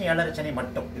அஷ்டமச்சனி 7.5 சனி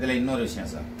மட்டும். இதுல இன்னொரு விஷயம்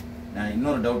சார்,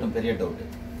 இன்னொரு டவுட்டும் பெரிய டவுட்.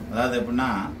 அதாவது எப்படின்னா,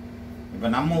 இப்ப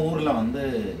நம்ம ஊர்ல வந்து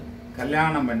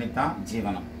கல்யாணம் பண்ணித்தான்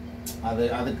ஜீவனம்,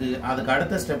 அதுக்கு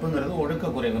அடுத்த ஸ்டெப்புங்கிறது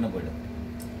ஒழுக்க குறைவுன்னு போயிடும்.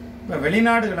 இப்ப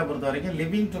வெளிநாடுகளை பொறுத்த வரைக்கும்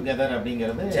லிவிங் டுகெதர்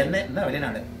அப்படிங்கிறது சென்னை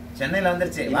வெளிநாடு சென்னையில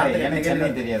வந்துருச்சு.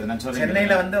 தெரியாது,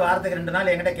 சென்னையில வந்து வாரத்துக்கு 2 நாள்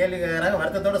என்கிட்ட கேள்வி கேட்கறாங்க.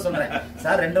 வருத்தத்தோட சொல்றேன்,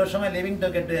 சார் 2 வருஷமா லிவிங் டு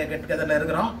கெட்கெதர்ல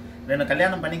இருக்கிறோம், 2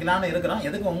 கல்யாணம் பண்ணிக்கலாம்னு இருக்கிறோம்,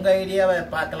 எதுக்கு உங்க ஐடியாவை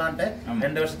பார்க்கலான்ட்டு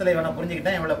 2 வருஷத்துல இவனை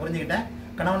புரிஞ்சுக்கிட்டேன், இவ்வளவு புரிஞ்சுக்கிட்டேன்,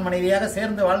 கணவன் மனைவியாக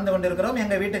சேர்ந்து வாழ்ந்து கொண்டு இருக்கிறோம்,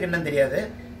 எங்க வீட்டுக்கு என்னன்னு தெரியாது,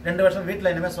 2 வருஷம்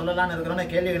வீட்டுல இனிமே சொல்லலாம்னு இருக்கிறோம்,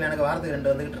 கேள்விகள் எனக்கு வாரத்துக்கு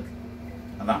 2 வந்துகிட்டு இருக்கு.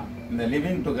 அதான் இந்த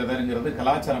லிவிங் டுகெதர்ங்கிறது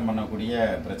கலாச்சாரம் பண்ணக்கூடிய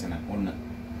பிரச்சனை ஒண்ணு.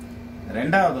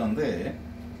 ரெண்டாவது வந்து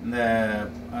இந்த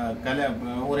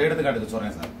ஒரு எடுத்துக்காட்டுக்கு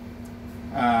சொல்றேன் சார்,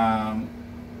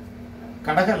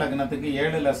 கடக லக்னத்துக்கு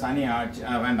 7ல சனி ஆட்சி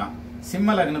வேண்டாம்,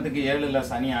 சிம்ம லக்னத்துக்கு 7ல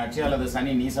சனி ஆட்சி அல்லது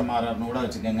சனி நீசமாறன்னு கூட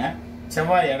வச்சுக்கோங்க,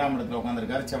 செவ்வாய் 7ஆம் இடத்துல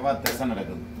உட்காந்துருக்காரு, செவ்வாய் திசை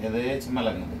நடக்குது, எது சிம்ம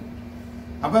லக்னத்துக்கு.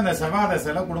 அப்ப இந்த செவ்வாய்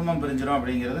திசையில குடும்பம் பிரிஞ்சிடும்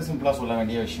அப்படிங்கிறது சிம்பிளா சொல்ல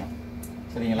வேண்டிய விஷயம்.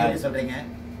 சரிங்களா? சொல்றீங்க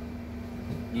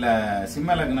இல்ல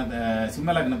சிம்ம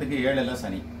லக்னத்துக்கு 7ல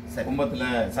சனி, கும்பத்துல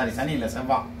சனி இல்ல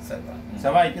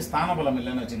செவ்வாய்க்கு ஸ்தான பலம்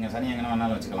இல்லைன்னு வச்சுக்கோங்க, சனி எங்கன்னா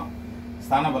வேணாலும் வச்சுக்கலாம்,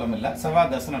 ஸ்தான பலம் இல்ல,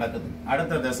 செவ்வாய் தசை நடக்குது,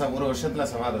 அடுத்த தசை 1 வருஷத்துல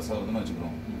செவ்வாய் தசை வருதுன்னு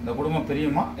வச்சுக்கிறோம், இந்த குடும்பம்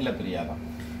பிரியுமா இல்ல பிரியாதான்?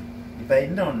 இப்ப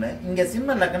இன்னொன்னு, இங்க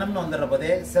சிம்ம லக்னம்னு வந்துடுற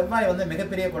போதே செவ்வாய் வந்து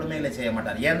மிகப்பெரிய கொடுமைகளை செய்ய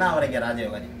மாட்டார், ஏன்னா அவர் இங்க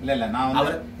ராஜயோகாதி.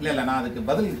 நான் அதுக்கு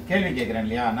பதில் கேள்வி கேட்கிறேன்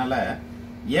இல்லையா, அதனால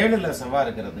 7ல செவ்வாய்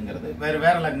இருக்கிறதுங்கிறது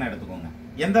வேற லக்னம் எடுத்துக்கோங்க,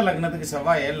 எந்த லக்னத்துக்கு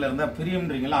செவ்வாய் 7ல இருந்தா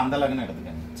பிரியும்ன்றீங்களோ அந்த லக்னம்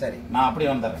எடுத்துக்கோங்க. சரி, நான் அப்படி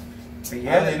வந்துடுறேன்,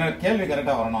 கேள்வி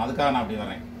கரெக்டா வரணும், அதுக்காக நான் அப்படி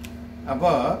வரேன்.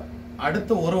 அப்போ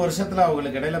அடுத்து 1 வருஷத்துல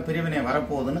அவங்களுக்கு இடையில பிரிவினை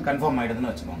வரப்போகுதுன்னு கன்ஃபார்ம்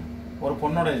ஆயிடுதுன்னு வச்சுக்கோங்க, ஒரு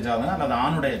பொண்ணுடைய ஜாதகம் அல்லது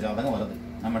ஆணுடைய ஜாதகம் வருது,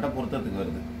 நம்மகிட்ட பொருத்தத்துக்கு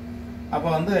வருது. அப்ப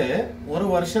வந்து 1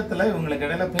 வருஷத்துல இவங்களுக்கு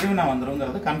இடையில பிரிவினை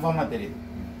வந்துருங்கிறது கன்ஃபார்மா தெரியுது.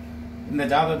 இந்த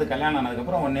ஜாதகத்துக்கு கல்யாணம் ஆனதுக்கு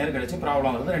அப்புறம் 1 இயர் கழிச்சு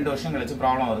ப்ராப்ளம் வருது, 2 வருஷம் கழிச்சு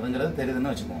ப்ராப்ளம் வருதுங்கிறது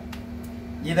தெரியுதுன்னு வச்சுக்கோங்க.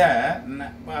 இத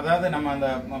அதாவது நம்ம அந்த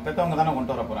பெத்தவங்க தானே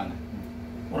கொண்டு வர போறாங்க,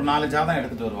 ஒரு 4 ஜாதகம்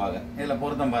எடுத்துட்டு வருவாங்க, இதுல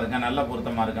பொருத்தம் பாருங்க, நல்ல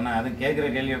பொருத்தமா இருக்குன்னா, அது கேட்கிற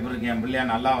கேள்வி எப்படி இருக்கு, என் பிள்ளையா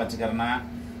நல்லா வச்சுக்கிறேன்னா,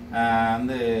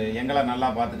 வந்து எங்களை நல்லா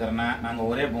பாத்துக்கிறேன்னா, நாங்க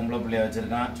ஒரே பொம்பளை பிள்ளைய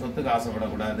வச்சிருக்கோம், சொத்துக்கு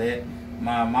ஆசைப்படக்கூடாது,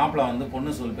 மாப்பிள்ள வந்து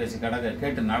பொண்ணு சொல் பேச்சு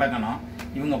கேட்டு நடக்கணும்,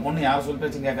 இவங்க பொண்ணு யாரும் சொல்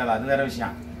பேச்சும் கேட்காது, அது வேற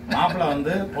விஷயம், மாப்பிள்ள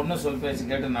வந்து பொண்ணு சொல் பேச்சு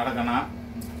கேட்டு நடக்கணும்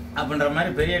அப்படின்ற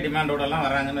மாதிரி பெரிய டிமாண்டோட எல்லாம்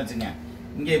வர்றாங்கன்னு வச்சுங்க.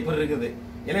 இங்க இப்படி இருக்குது,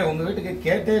 இல்லை உங்க வீட்டுக்கு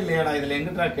கேட்டே இல்லையாடா, இதுல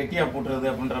எங்கிட்டா கெட்டியா போட்டுறது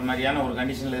அப்படின்ற மாதிரியான ஒரு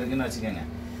கண்டிஷன்ல இருக்குன்னு வச்சுக்கோங்க.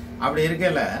 அப்படி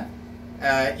இருக்கல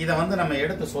இதை வந்து நம்ம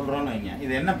எடுத்து சொல்றோம்னு வைங்க,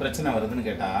 இது என்ன பிரச்சனை வருதுன்னு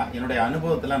கேட்டா, என்னுடைய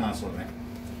அனுபவத்துல நான் சொல்றேன்,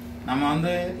 நம்ம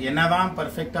வந்து என்னதான்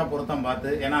பர்ஃபெக்டா பொருத்தம் பார்த்து,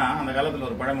 ஏன்னா அந்த காலத்துல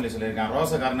ஒரு பழமொழி சொல்லியிருக்கான்,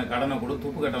 ரோசக்காரனுக்கு கடனை கொடு,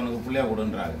 துப்பு கட்டவனுக்கு புள்ளைய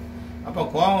கொடுன்றாரு. அப்ப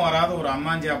கோபம் வராத ஒரு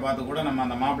அம்மாஞ்சியா பார்த்து கூட நம்ம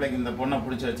அந்த மாப்பிள்ளைக்கு இந்த பொண்ணை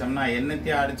பிடிச்சி வச்சோம்னா,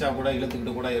 என்னத்தையும் அடிச்சா கூட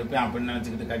இழுத்துக்கிட்டு கூட இருப்பேன் அப்படின்னு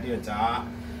நினைச்சுக்கிட்டு கட்டி வச்சா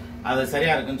அது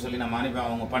சரியா இருக்குன்னு சொல்லி நம்ம அனுப்பி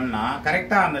அவங்க பண்ணா,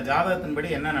 கரெக்டா அந்த ஜாதகத்தின்படி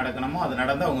என்ன நடக்கணுமோ அது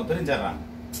நடந்து அவங்க பிரிஞ்சிடறாங்க.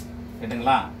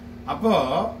 கேட்டுங்களா? அப்போ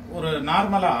ஒரு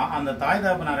நார்மலா அந்த தாய்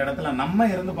தகப்பனார் இடத்துல நம்ம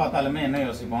இருந்து பார்த்தாலுமே என்ன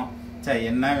யோசிப்போம், சரி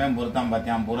என்ன பொருத்தம்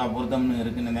பார்த்தியான், பூரா பொருத்தம்னு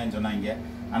இருக்குன்னு தான் சொன்னாங்க,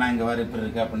 ஆனா இங்க வர இப்படி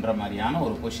இருக்கு அப்படின்ற மாதிரியான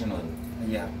ஒரு கொஸ்டின் வருது.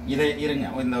 இதை இருங்க,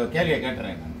 இந்த கேள்வியை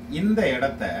கேட்டுறேன், இந்த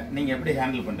இடத்த நீங்க எப்படி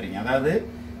ஹேண்டில் பண்றீங்க? அதாவது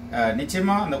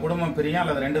நிச்சயமா அந்த குடும்பம் பிரியும்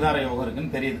அல்லது 2 தார யோகம்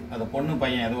இருக்குன்னு தெரியுது, அது பொண்ணு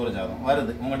பையன் ஏதோ ஒரு ஜாதகம்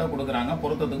வருது, உங்கள்கிட்ட கொடுக்குறாங்க,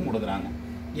 பொருத்தத்துக்கும் கொடுக்குறாங்க,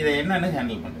 இதை என்னன்னு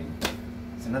ஹேண்டில் பண்றீங்க?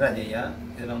 சின்னராஜ் ஐயா,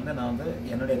 இதுல வந்து நான் வந்து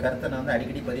என்னுடைய கருத்தை நான் வந்து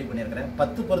அடிக்கடி பதிவு பண்ணியிருக்கிறேன்,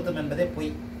 10 பொருத்தம் என்பதே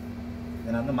பொய். இதை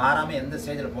நான் வந்து மாறாம எந்த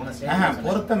ஸ்டேஜில் போன ஸ்டேஜ்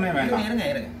பொருத்தமே வேண்டாம்,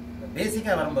 இருங்க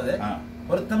பேசிக்கா வரும்போது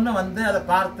பொருத்தம்னு வந்து அதை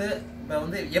பார்த்து இப்ப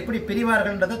வந்து எப்படி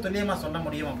பிரிவார்கள்ன்றதை துல்லியமா சொல்ல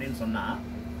முடியும் அப்படின்னு சொன்னா,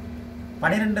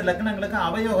 12 லக்னங்களுக்கு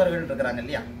அவயோகர்கள் இருக்கிறாங்க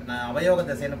இல்லையா, நான் அவயோக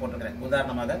திசைன்னு போட்டிருக்கிறேன்.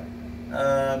 உதாரணமாக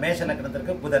மேஷ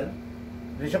லக்னத்திற்கு புதன்,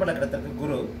 ரிஷப லக்னத்திற்கு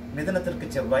குரு, மிதுனத்திற்கு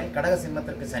செவ்வாய், கடக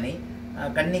சிம்மத்திற்கு சனி,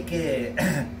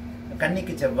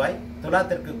 கன்னிக்கு செவ்வாய்,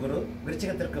 துலாத்திற்கு குரு,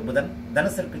 விருச்சிகத்திற்கு புதன்,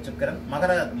 தனுசிற்கு சுக்கிரன்,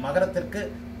 மகரத்திற்கு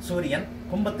சூரியன்,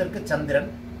 கும்பத்திற்கு சந்திரன்,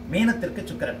 மீனத்திற்கு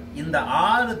சுக்கிரன். இந்த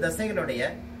 6 தசைகளுடைய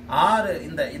 6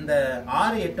 இந்த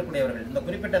 6 8 கூடியவர்கள் இந்த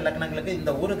குறிப்பிட்ட லக்னங்களுக்கு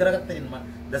இந்த ஒரு கிரகத்தின்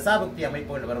தசாபுக்தி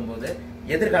அமைப்புகள் வரும்போது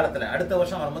எதிர்காலத்துல அடுத்த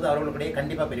வருஷம் வரும்போது அவர்களுடைய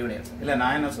கண்டிப்பா பிரிவினை இருக்கும். இல்ல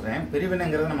நான் என்ன சொல்றேன்,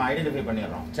 பிரிவினைங்கிறத நம்ம ஐடென்டிஃபை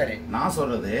பண்ணிடுறோம். சரி, நான்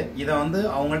சொல்றது இதை வந்து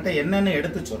அவங்கள்ட்ட என்னன்னு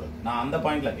எடுத்து சொல்றது. நான் அந்த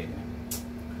பாயிண்ட்ல கேட்கிறேன்.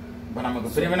 இப்ப நமக்கு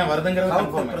பிரிவினை வருதுங்கிறது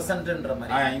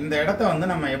இந்த இடத்த வந்து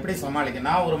நம்ம எப்படி சமாளிக்க,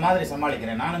 நான் ஒரு மாதிரி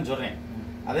சமாளிக்கிறேன் நானும் சொல்றேன்.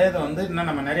 அதே இது வந்து இன்னும்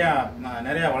நம்ம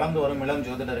நிறைய வளர்ந்து வரும் இளம்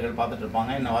ஜோதிடர்கள் பார்த்துட்டு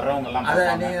இருப்பாங்க. இன்னும் வர்றவங்க எல்லாம் அதை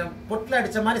நீங்க பொட்டில்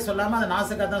அடிச்ச மாதிரி சொல்லாம அதை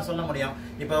நாசுக்கா தான் சொல்ல முடியும்.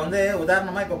 இப்ப வந்து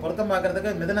உதாரணமா இப்ப பொருத்தம்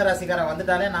பாக்குறதுக்கு மிதுன ராசிக்காரன்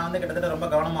வந்துட்டாலே நான் வந்து கிட்டத்தட்ட ரொம்ப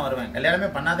கவனமா வருவேன். கல்யாணமே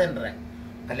பண்ணாதேன்றேன்.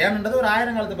 கல்யாணம்ன்றது ஒரு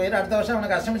 1000 காலத்து போயிரு. அடுத்த வருஷம்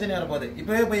அவனுக்கு அஷ்டம சனி வரப்போகுது.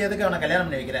 இப்பவே போய் எதுக்கு அவனை கல்யாணம்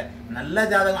பண்ணி வைக்கிற? நல்ல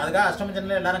ஜாதகம். அதுக்காக அஷ்டம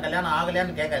சனில எல்லாரும் கல்யாணம்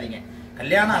ஆகலையான்னு கேட்காதீங்க.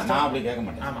 கல்யாணம் அப்படி கேட்க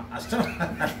மாட்டேன். ஆமா,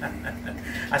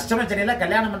 அஷ்டம சனியில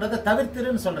கல்யாணம் பண்றதை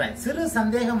தவிர்த்துருன்னு சொல்றேன். சிறு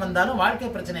சந்தேகம் வந்தாலும் வாழ்க்கை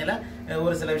பிரச்சனையில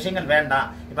ஒரு சில விஷயங்கள்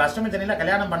வேண்டாம். இப்ப அஷ்டம சனியில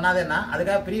கல்யாணம் பண்ணாதேன்னா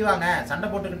அதுக்காக பிரிவாங்க, சண்டை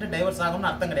போட்டுக்கிட்டு டைவர்ஸ்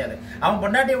ஆகும்னு அர்த்தம் கிடையாது. அவன்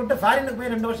பொண்டாட்டியை விட்டு ஃபாரினுக்கு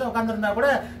போய் 2 வருஷம் உட்காந்துருந்தா கூட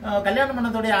கல்யாணம்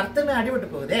பண்ணதோடைய அர்த்தமே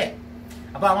அடிபட்டு போகுதே.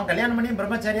 அப்ப அவன் கல்யாணம் பண்ணி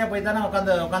பிரம்மச்சாரியா போய் தானே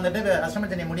உட்காந்துட்டு அஷ்டம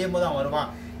சனி முடியும் போது அவன் வருவான்.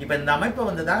 இப்ப இந்த அமைப்பு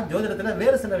வந்துதான் ஜோதிடத்துல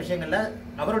வேறு சில விஷயங்கள்ல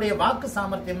அவருடைய வாக்கு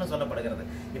சாமர்த்தியம்னு சொல்லப்படுகிறது.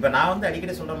 இப்ப நான் வந்து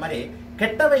அடிக்கடி சொல்ற மாதிரி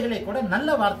கெட்டவைகளை கூட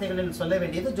நல்ல வார்த்தைகளில் சொல்ல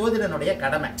வேண்டியது ஜோதிடனுடைய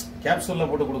கடமை. கேப்சூல்ல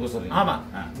போட்டு கொடுக்க சொல்லி. ஆமா,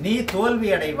 நீ தோல்வி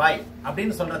அடைவாய்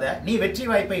அப்படின்னு சொல்றத நீ வெற்றி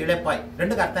வாய்ப்பை இழப்பாய்,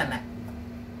 ரெண்டுக்கு அர்த்தம் என்ன?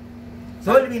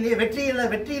 தோல்வியிலேயே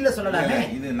வெற்றியில சொல்லலாமே.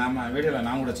 இது நம்ம வீடியோல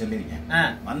நான் கூட சொல்லியிருக்கேன்.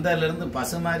 வந்ததுல இருந்து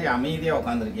பசு மாதிரி அமைதியா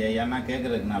உட்காந்துருக்கேன். ஏன்னா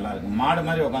கேட்கறதுக்கு நல்லா இருக்கு. மாடு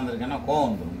மாதிரி உட்காந்துருக்கேன்னா கோவம்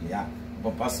வந்துடும் இல்லையா?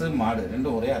 இப்ப பசு மாடு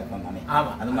ரெண்டும் ஒரே அர்த்தம் தானே.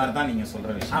 ஆமா, அது மாதிரிதான் நீங்க சொல்ற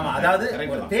விஷயம். ஆமா, அதாவது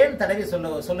ஒரு தேன் தடவி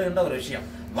சொல்லுகின்ற ஒரு விஷயம்.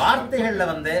 வார்த்தைகள்ல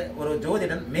வந்து ஒரு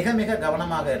ஜோதிடன் மிக மிக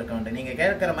கவனமாக இருக்க வேண்டும். நீங்க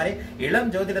கேட்கிற மாதிரி இளம்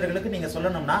ஜோதிடர்களுக்கு நீங்க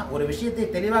சொல்லணும்னா ஒரு விஷயத்தை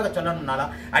தெளிவாக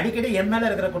சொல்லணும்னாலும் அடிக்கடி என் மேல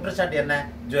இருக்கிற குற்றச்சாட்டு என்ன,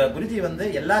 குருஜி வந்து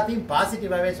எல்லாத்தையும்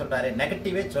பாசிட்டிவாவே சொல்றாரு,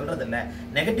 நெகட்டிவே சொல்றது இல்ல.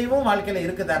 நெகட்டிவும் வாழ்க்கையில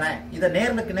இருக்குதானே. இதை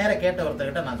நேருக்கு நேர கேட்ட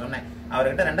ஒருத்தர்கிட்ட நான் சொன்னேன்.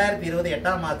 அவர்கிட்ட 2020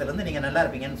 8ஆம் மாதத்துல இருந்து நீங்க நல்லா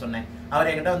இருப்பீங்கன்னு சொன்னேன். அவர்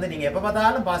என்கிட்ட வந்து நீங்க எப்ப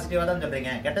பார்த்தாலும் பாசிட்டிவா தான்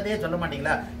சொல்றீங்க, கெட்டதையே சொல்ல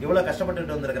மாட்டீங்களா, இவ்வளவு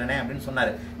கஷ்டப்பட்டுட்டு வந்திருக்கிறேனே அப்படின்னு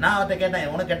சொன்னாரு. நான் அவர்கிட்ட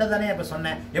கேட்டேன், உனக்கு கெட்டதானே இப்ப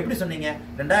சொன்னேன், எப்படி சொன்னீங்க?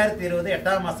 2020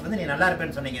 8ஆம் மாசத்துல இருந்து நீ நல்லா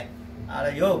இருப்பேன்னு சொன்னீங்க.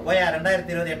 ஐயோ போயா,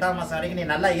 2020 8ஆம் மாசம் வரைக்கும் நீ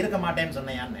நல்லா இருக்க மாட்டேன்னு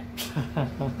சொன்னேன்.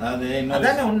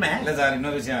 அதாங்க உண்மை. இல்ல சார்,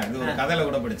 இன்னொரு விஷயம், இது ஒரு கதையில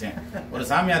கூட படிச்சேன். ஒரு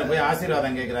சாமியார் போய்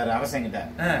ஆசீர்வாதம் கேட்கிறாரு அரசங்கிட்ட.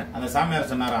 அந்த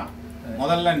சாமியார் சொன்னாராம்,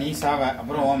 முதல்ல நீ சாவ,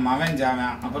 அப்புறம் உன் மகன்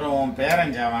ஜாவன், அப்புறம் உன்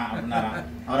பேரன் ஜாவன் அப்படின்னாராம்.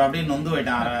 அவர் அப்படியே நொந்து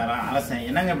போயிட்டான் அரசன்.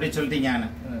 என்னங்க இப்படி சொல்லிட்டீங்கன்னு.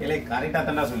 இல்லை, கரெக்டா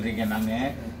தாண்டா சொல்றீங்க, நானு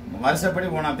வருஷப்படி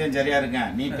போனாத்தையும் சரியா இருக்கேன்,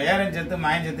 நீ பேரன் செத்து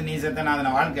மகன் செத்து நீ செத்து நான் அதனை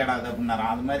வாழ்க்கை ஆடாது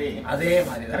அப்படின்னாராம். அது மாதிரி அதே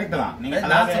மாதிரி கரெக்ட் தான். நீங்க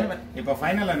இப்ப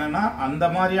ஃபைனல் என்னன்னா அந்த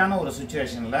மாதிரியான ஒரு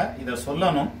சிச்சுவேஷன்ல இதை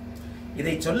சொல்லணும்,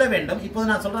 இதை சொல்ல வேண்டும். இப்போ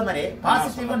நான் சொல்ற மாதிரி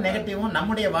பாசிட்டிவும் நெகட்டிவும்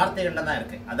நம்முடைய வார்த்தைகள்ல தான்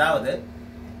இருக்கு. அதாவது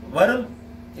வரும்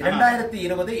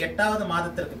 2020 8ஆவது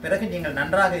மாதத்திற்கு பிறகு நீங்கள்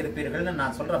நன்றாக இருப்பீர்கள்னு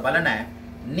நான் சொல்ற பலனை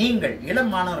நீங்கள்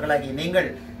இளம் மாணவர்களாகி நீங்கள்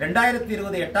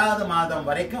 2020 8ஆவது மாதம்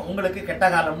வரைக்கும் உங்களுக்கு கெட்ட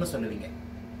காலம்னு சொல்லுவீங்க.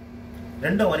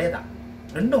 ரெண்டும் ஒரே தான்,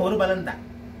 ரெண்டும் ஒரு பலன் தான்.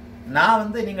 நான்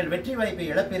வந்து நீங்கள் வெற்றி வாய்ப்பை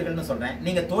இழப்பீர்கள்னு சொல்றேன்,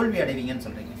 நீங்க தோல்வி அடைவீங்கன்னு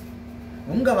சொல்றீங்க.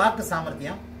 உங்க வாக்கு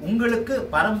சாமர்த்தியம் உங்களுக்கு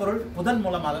பரம்பொருள் புதன்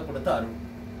மூலமாக கொடுத்த அருள்.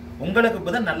 உங்களுக்கு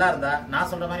புதன் நல்லா இருந்தா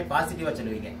நான் சொல்ற மாதிரி பாசிட்டிவா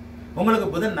சொல்லுவீங்க. உங்களுக்கு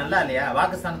புதன் நல்லா இல்லையா,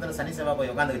 வாக்குஸ்தானத்துல சனி செவ்வாய்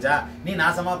போய் உட்காந்துக்குச்சா நீ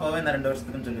நாசமா போவேன் இந்த 2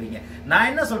 வருஷத்துக்குன்னு சொல்லுவீங்க. நான்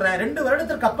என்ன சொல்றேன், 2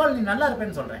 வருடத்திற்கு அப்பால் நீ நல்லா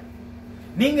இருப்பேன்னு சொல்றேன்.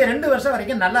 நீங்க 2 வருஷம்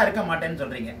வரைக்கும் நல்லா இருக்க மாட்டேன்னு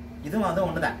சொல்றீங்க. இதுவும் அதுவும்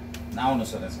ஒண்ணுதான். நான்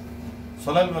ஒண்ணு சொல்றேன் சார்,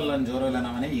 சுழல் வல்லன்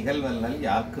ஜோரலனவனே இகல் வல்லல்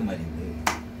யாருக்கு மறிந்து.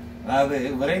 அதாவது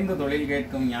விரைந்து தொழில்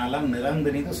கேட்கும் ஞாலம்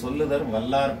நிறந்தினிது சொல்லுதர்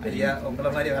வல்லார் பெரியா. உங்களை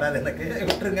மாதிரி வராது எனக்கு,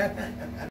 விட்டுருங்க.